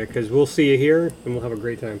plan for you, because we'll see you here and we'll have a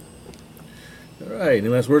great time. All right. Any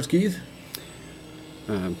last words, Keith?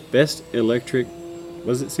 Best Electric. What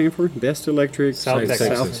does it stand for? Best Electric South South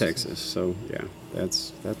Texas. Texas. So yeah,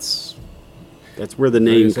 that's where the What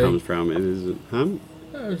do name you say? comes from. It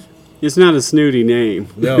is. It's not a snooty name.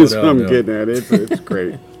 No, That's no, what I'm no. getting at. It's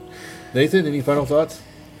great. Nathan, any final thoughts?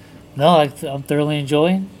 No, I'm thoroughly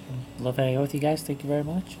enjoying. Love hanging out with you guys. Thank you very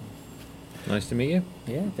much. Nice to meet you.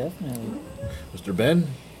 Yeah, definitely. Mr. Ben?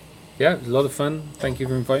 Yeah, it was a lot of fun. Thank you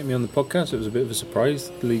for inviting me on the podcast. It was a bit of a surprise.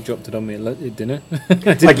 Lee dropped it on me at dinner.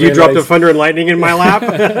 Like you dropped the thunder and lightning in my lap.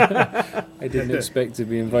 I didn't expect to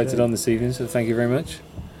be invited on this evening, so thank you very much.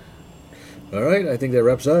 All right. I think that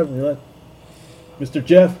wraps up. Mr.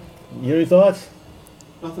 Jeff, you have any thoughts?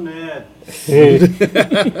 Nothing to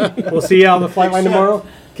add. We'll see you on the flight line tomorrow.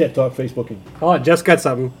 Can't talk Facebooking. Oh, Jess got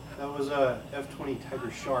something. That was a F-20 Tiger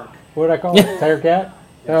Shark What did I call it? Tiger Cat?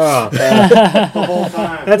 Oh, the whole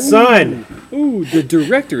time. that's Son. Ooh, the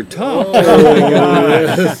director talked.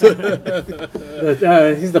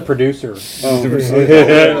 He's the producer.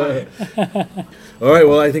 All right,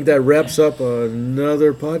 well, I think that wraps up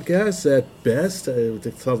another podcast at best. It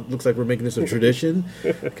looks like we're making this a tradition.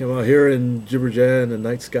 Come out here in Jibberjah in the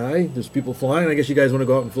night sky. There's people flying. I guess you guys want to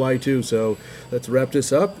go out and fly too. So let's wrap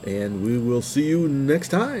this up, and we will see you next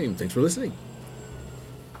time. Thanks for listening.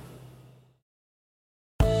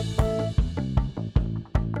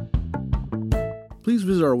 Please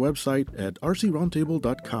visit our website at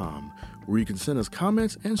rcroundtable.com, where you can send us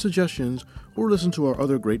comments and suggestions or listen to our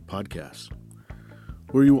other great podcasts,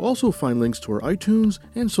 where you will also find links to our iTunes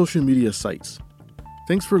and social media sites.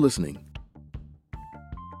 Thanks for listening.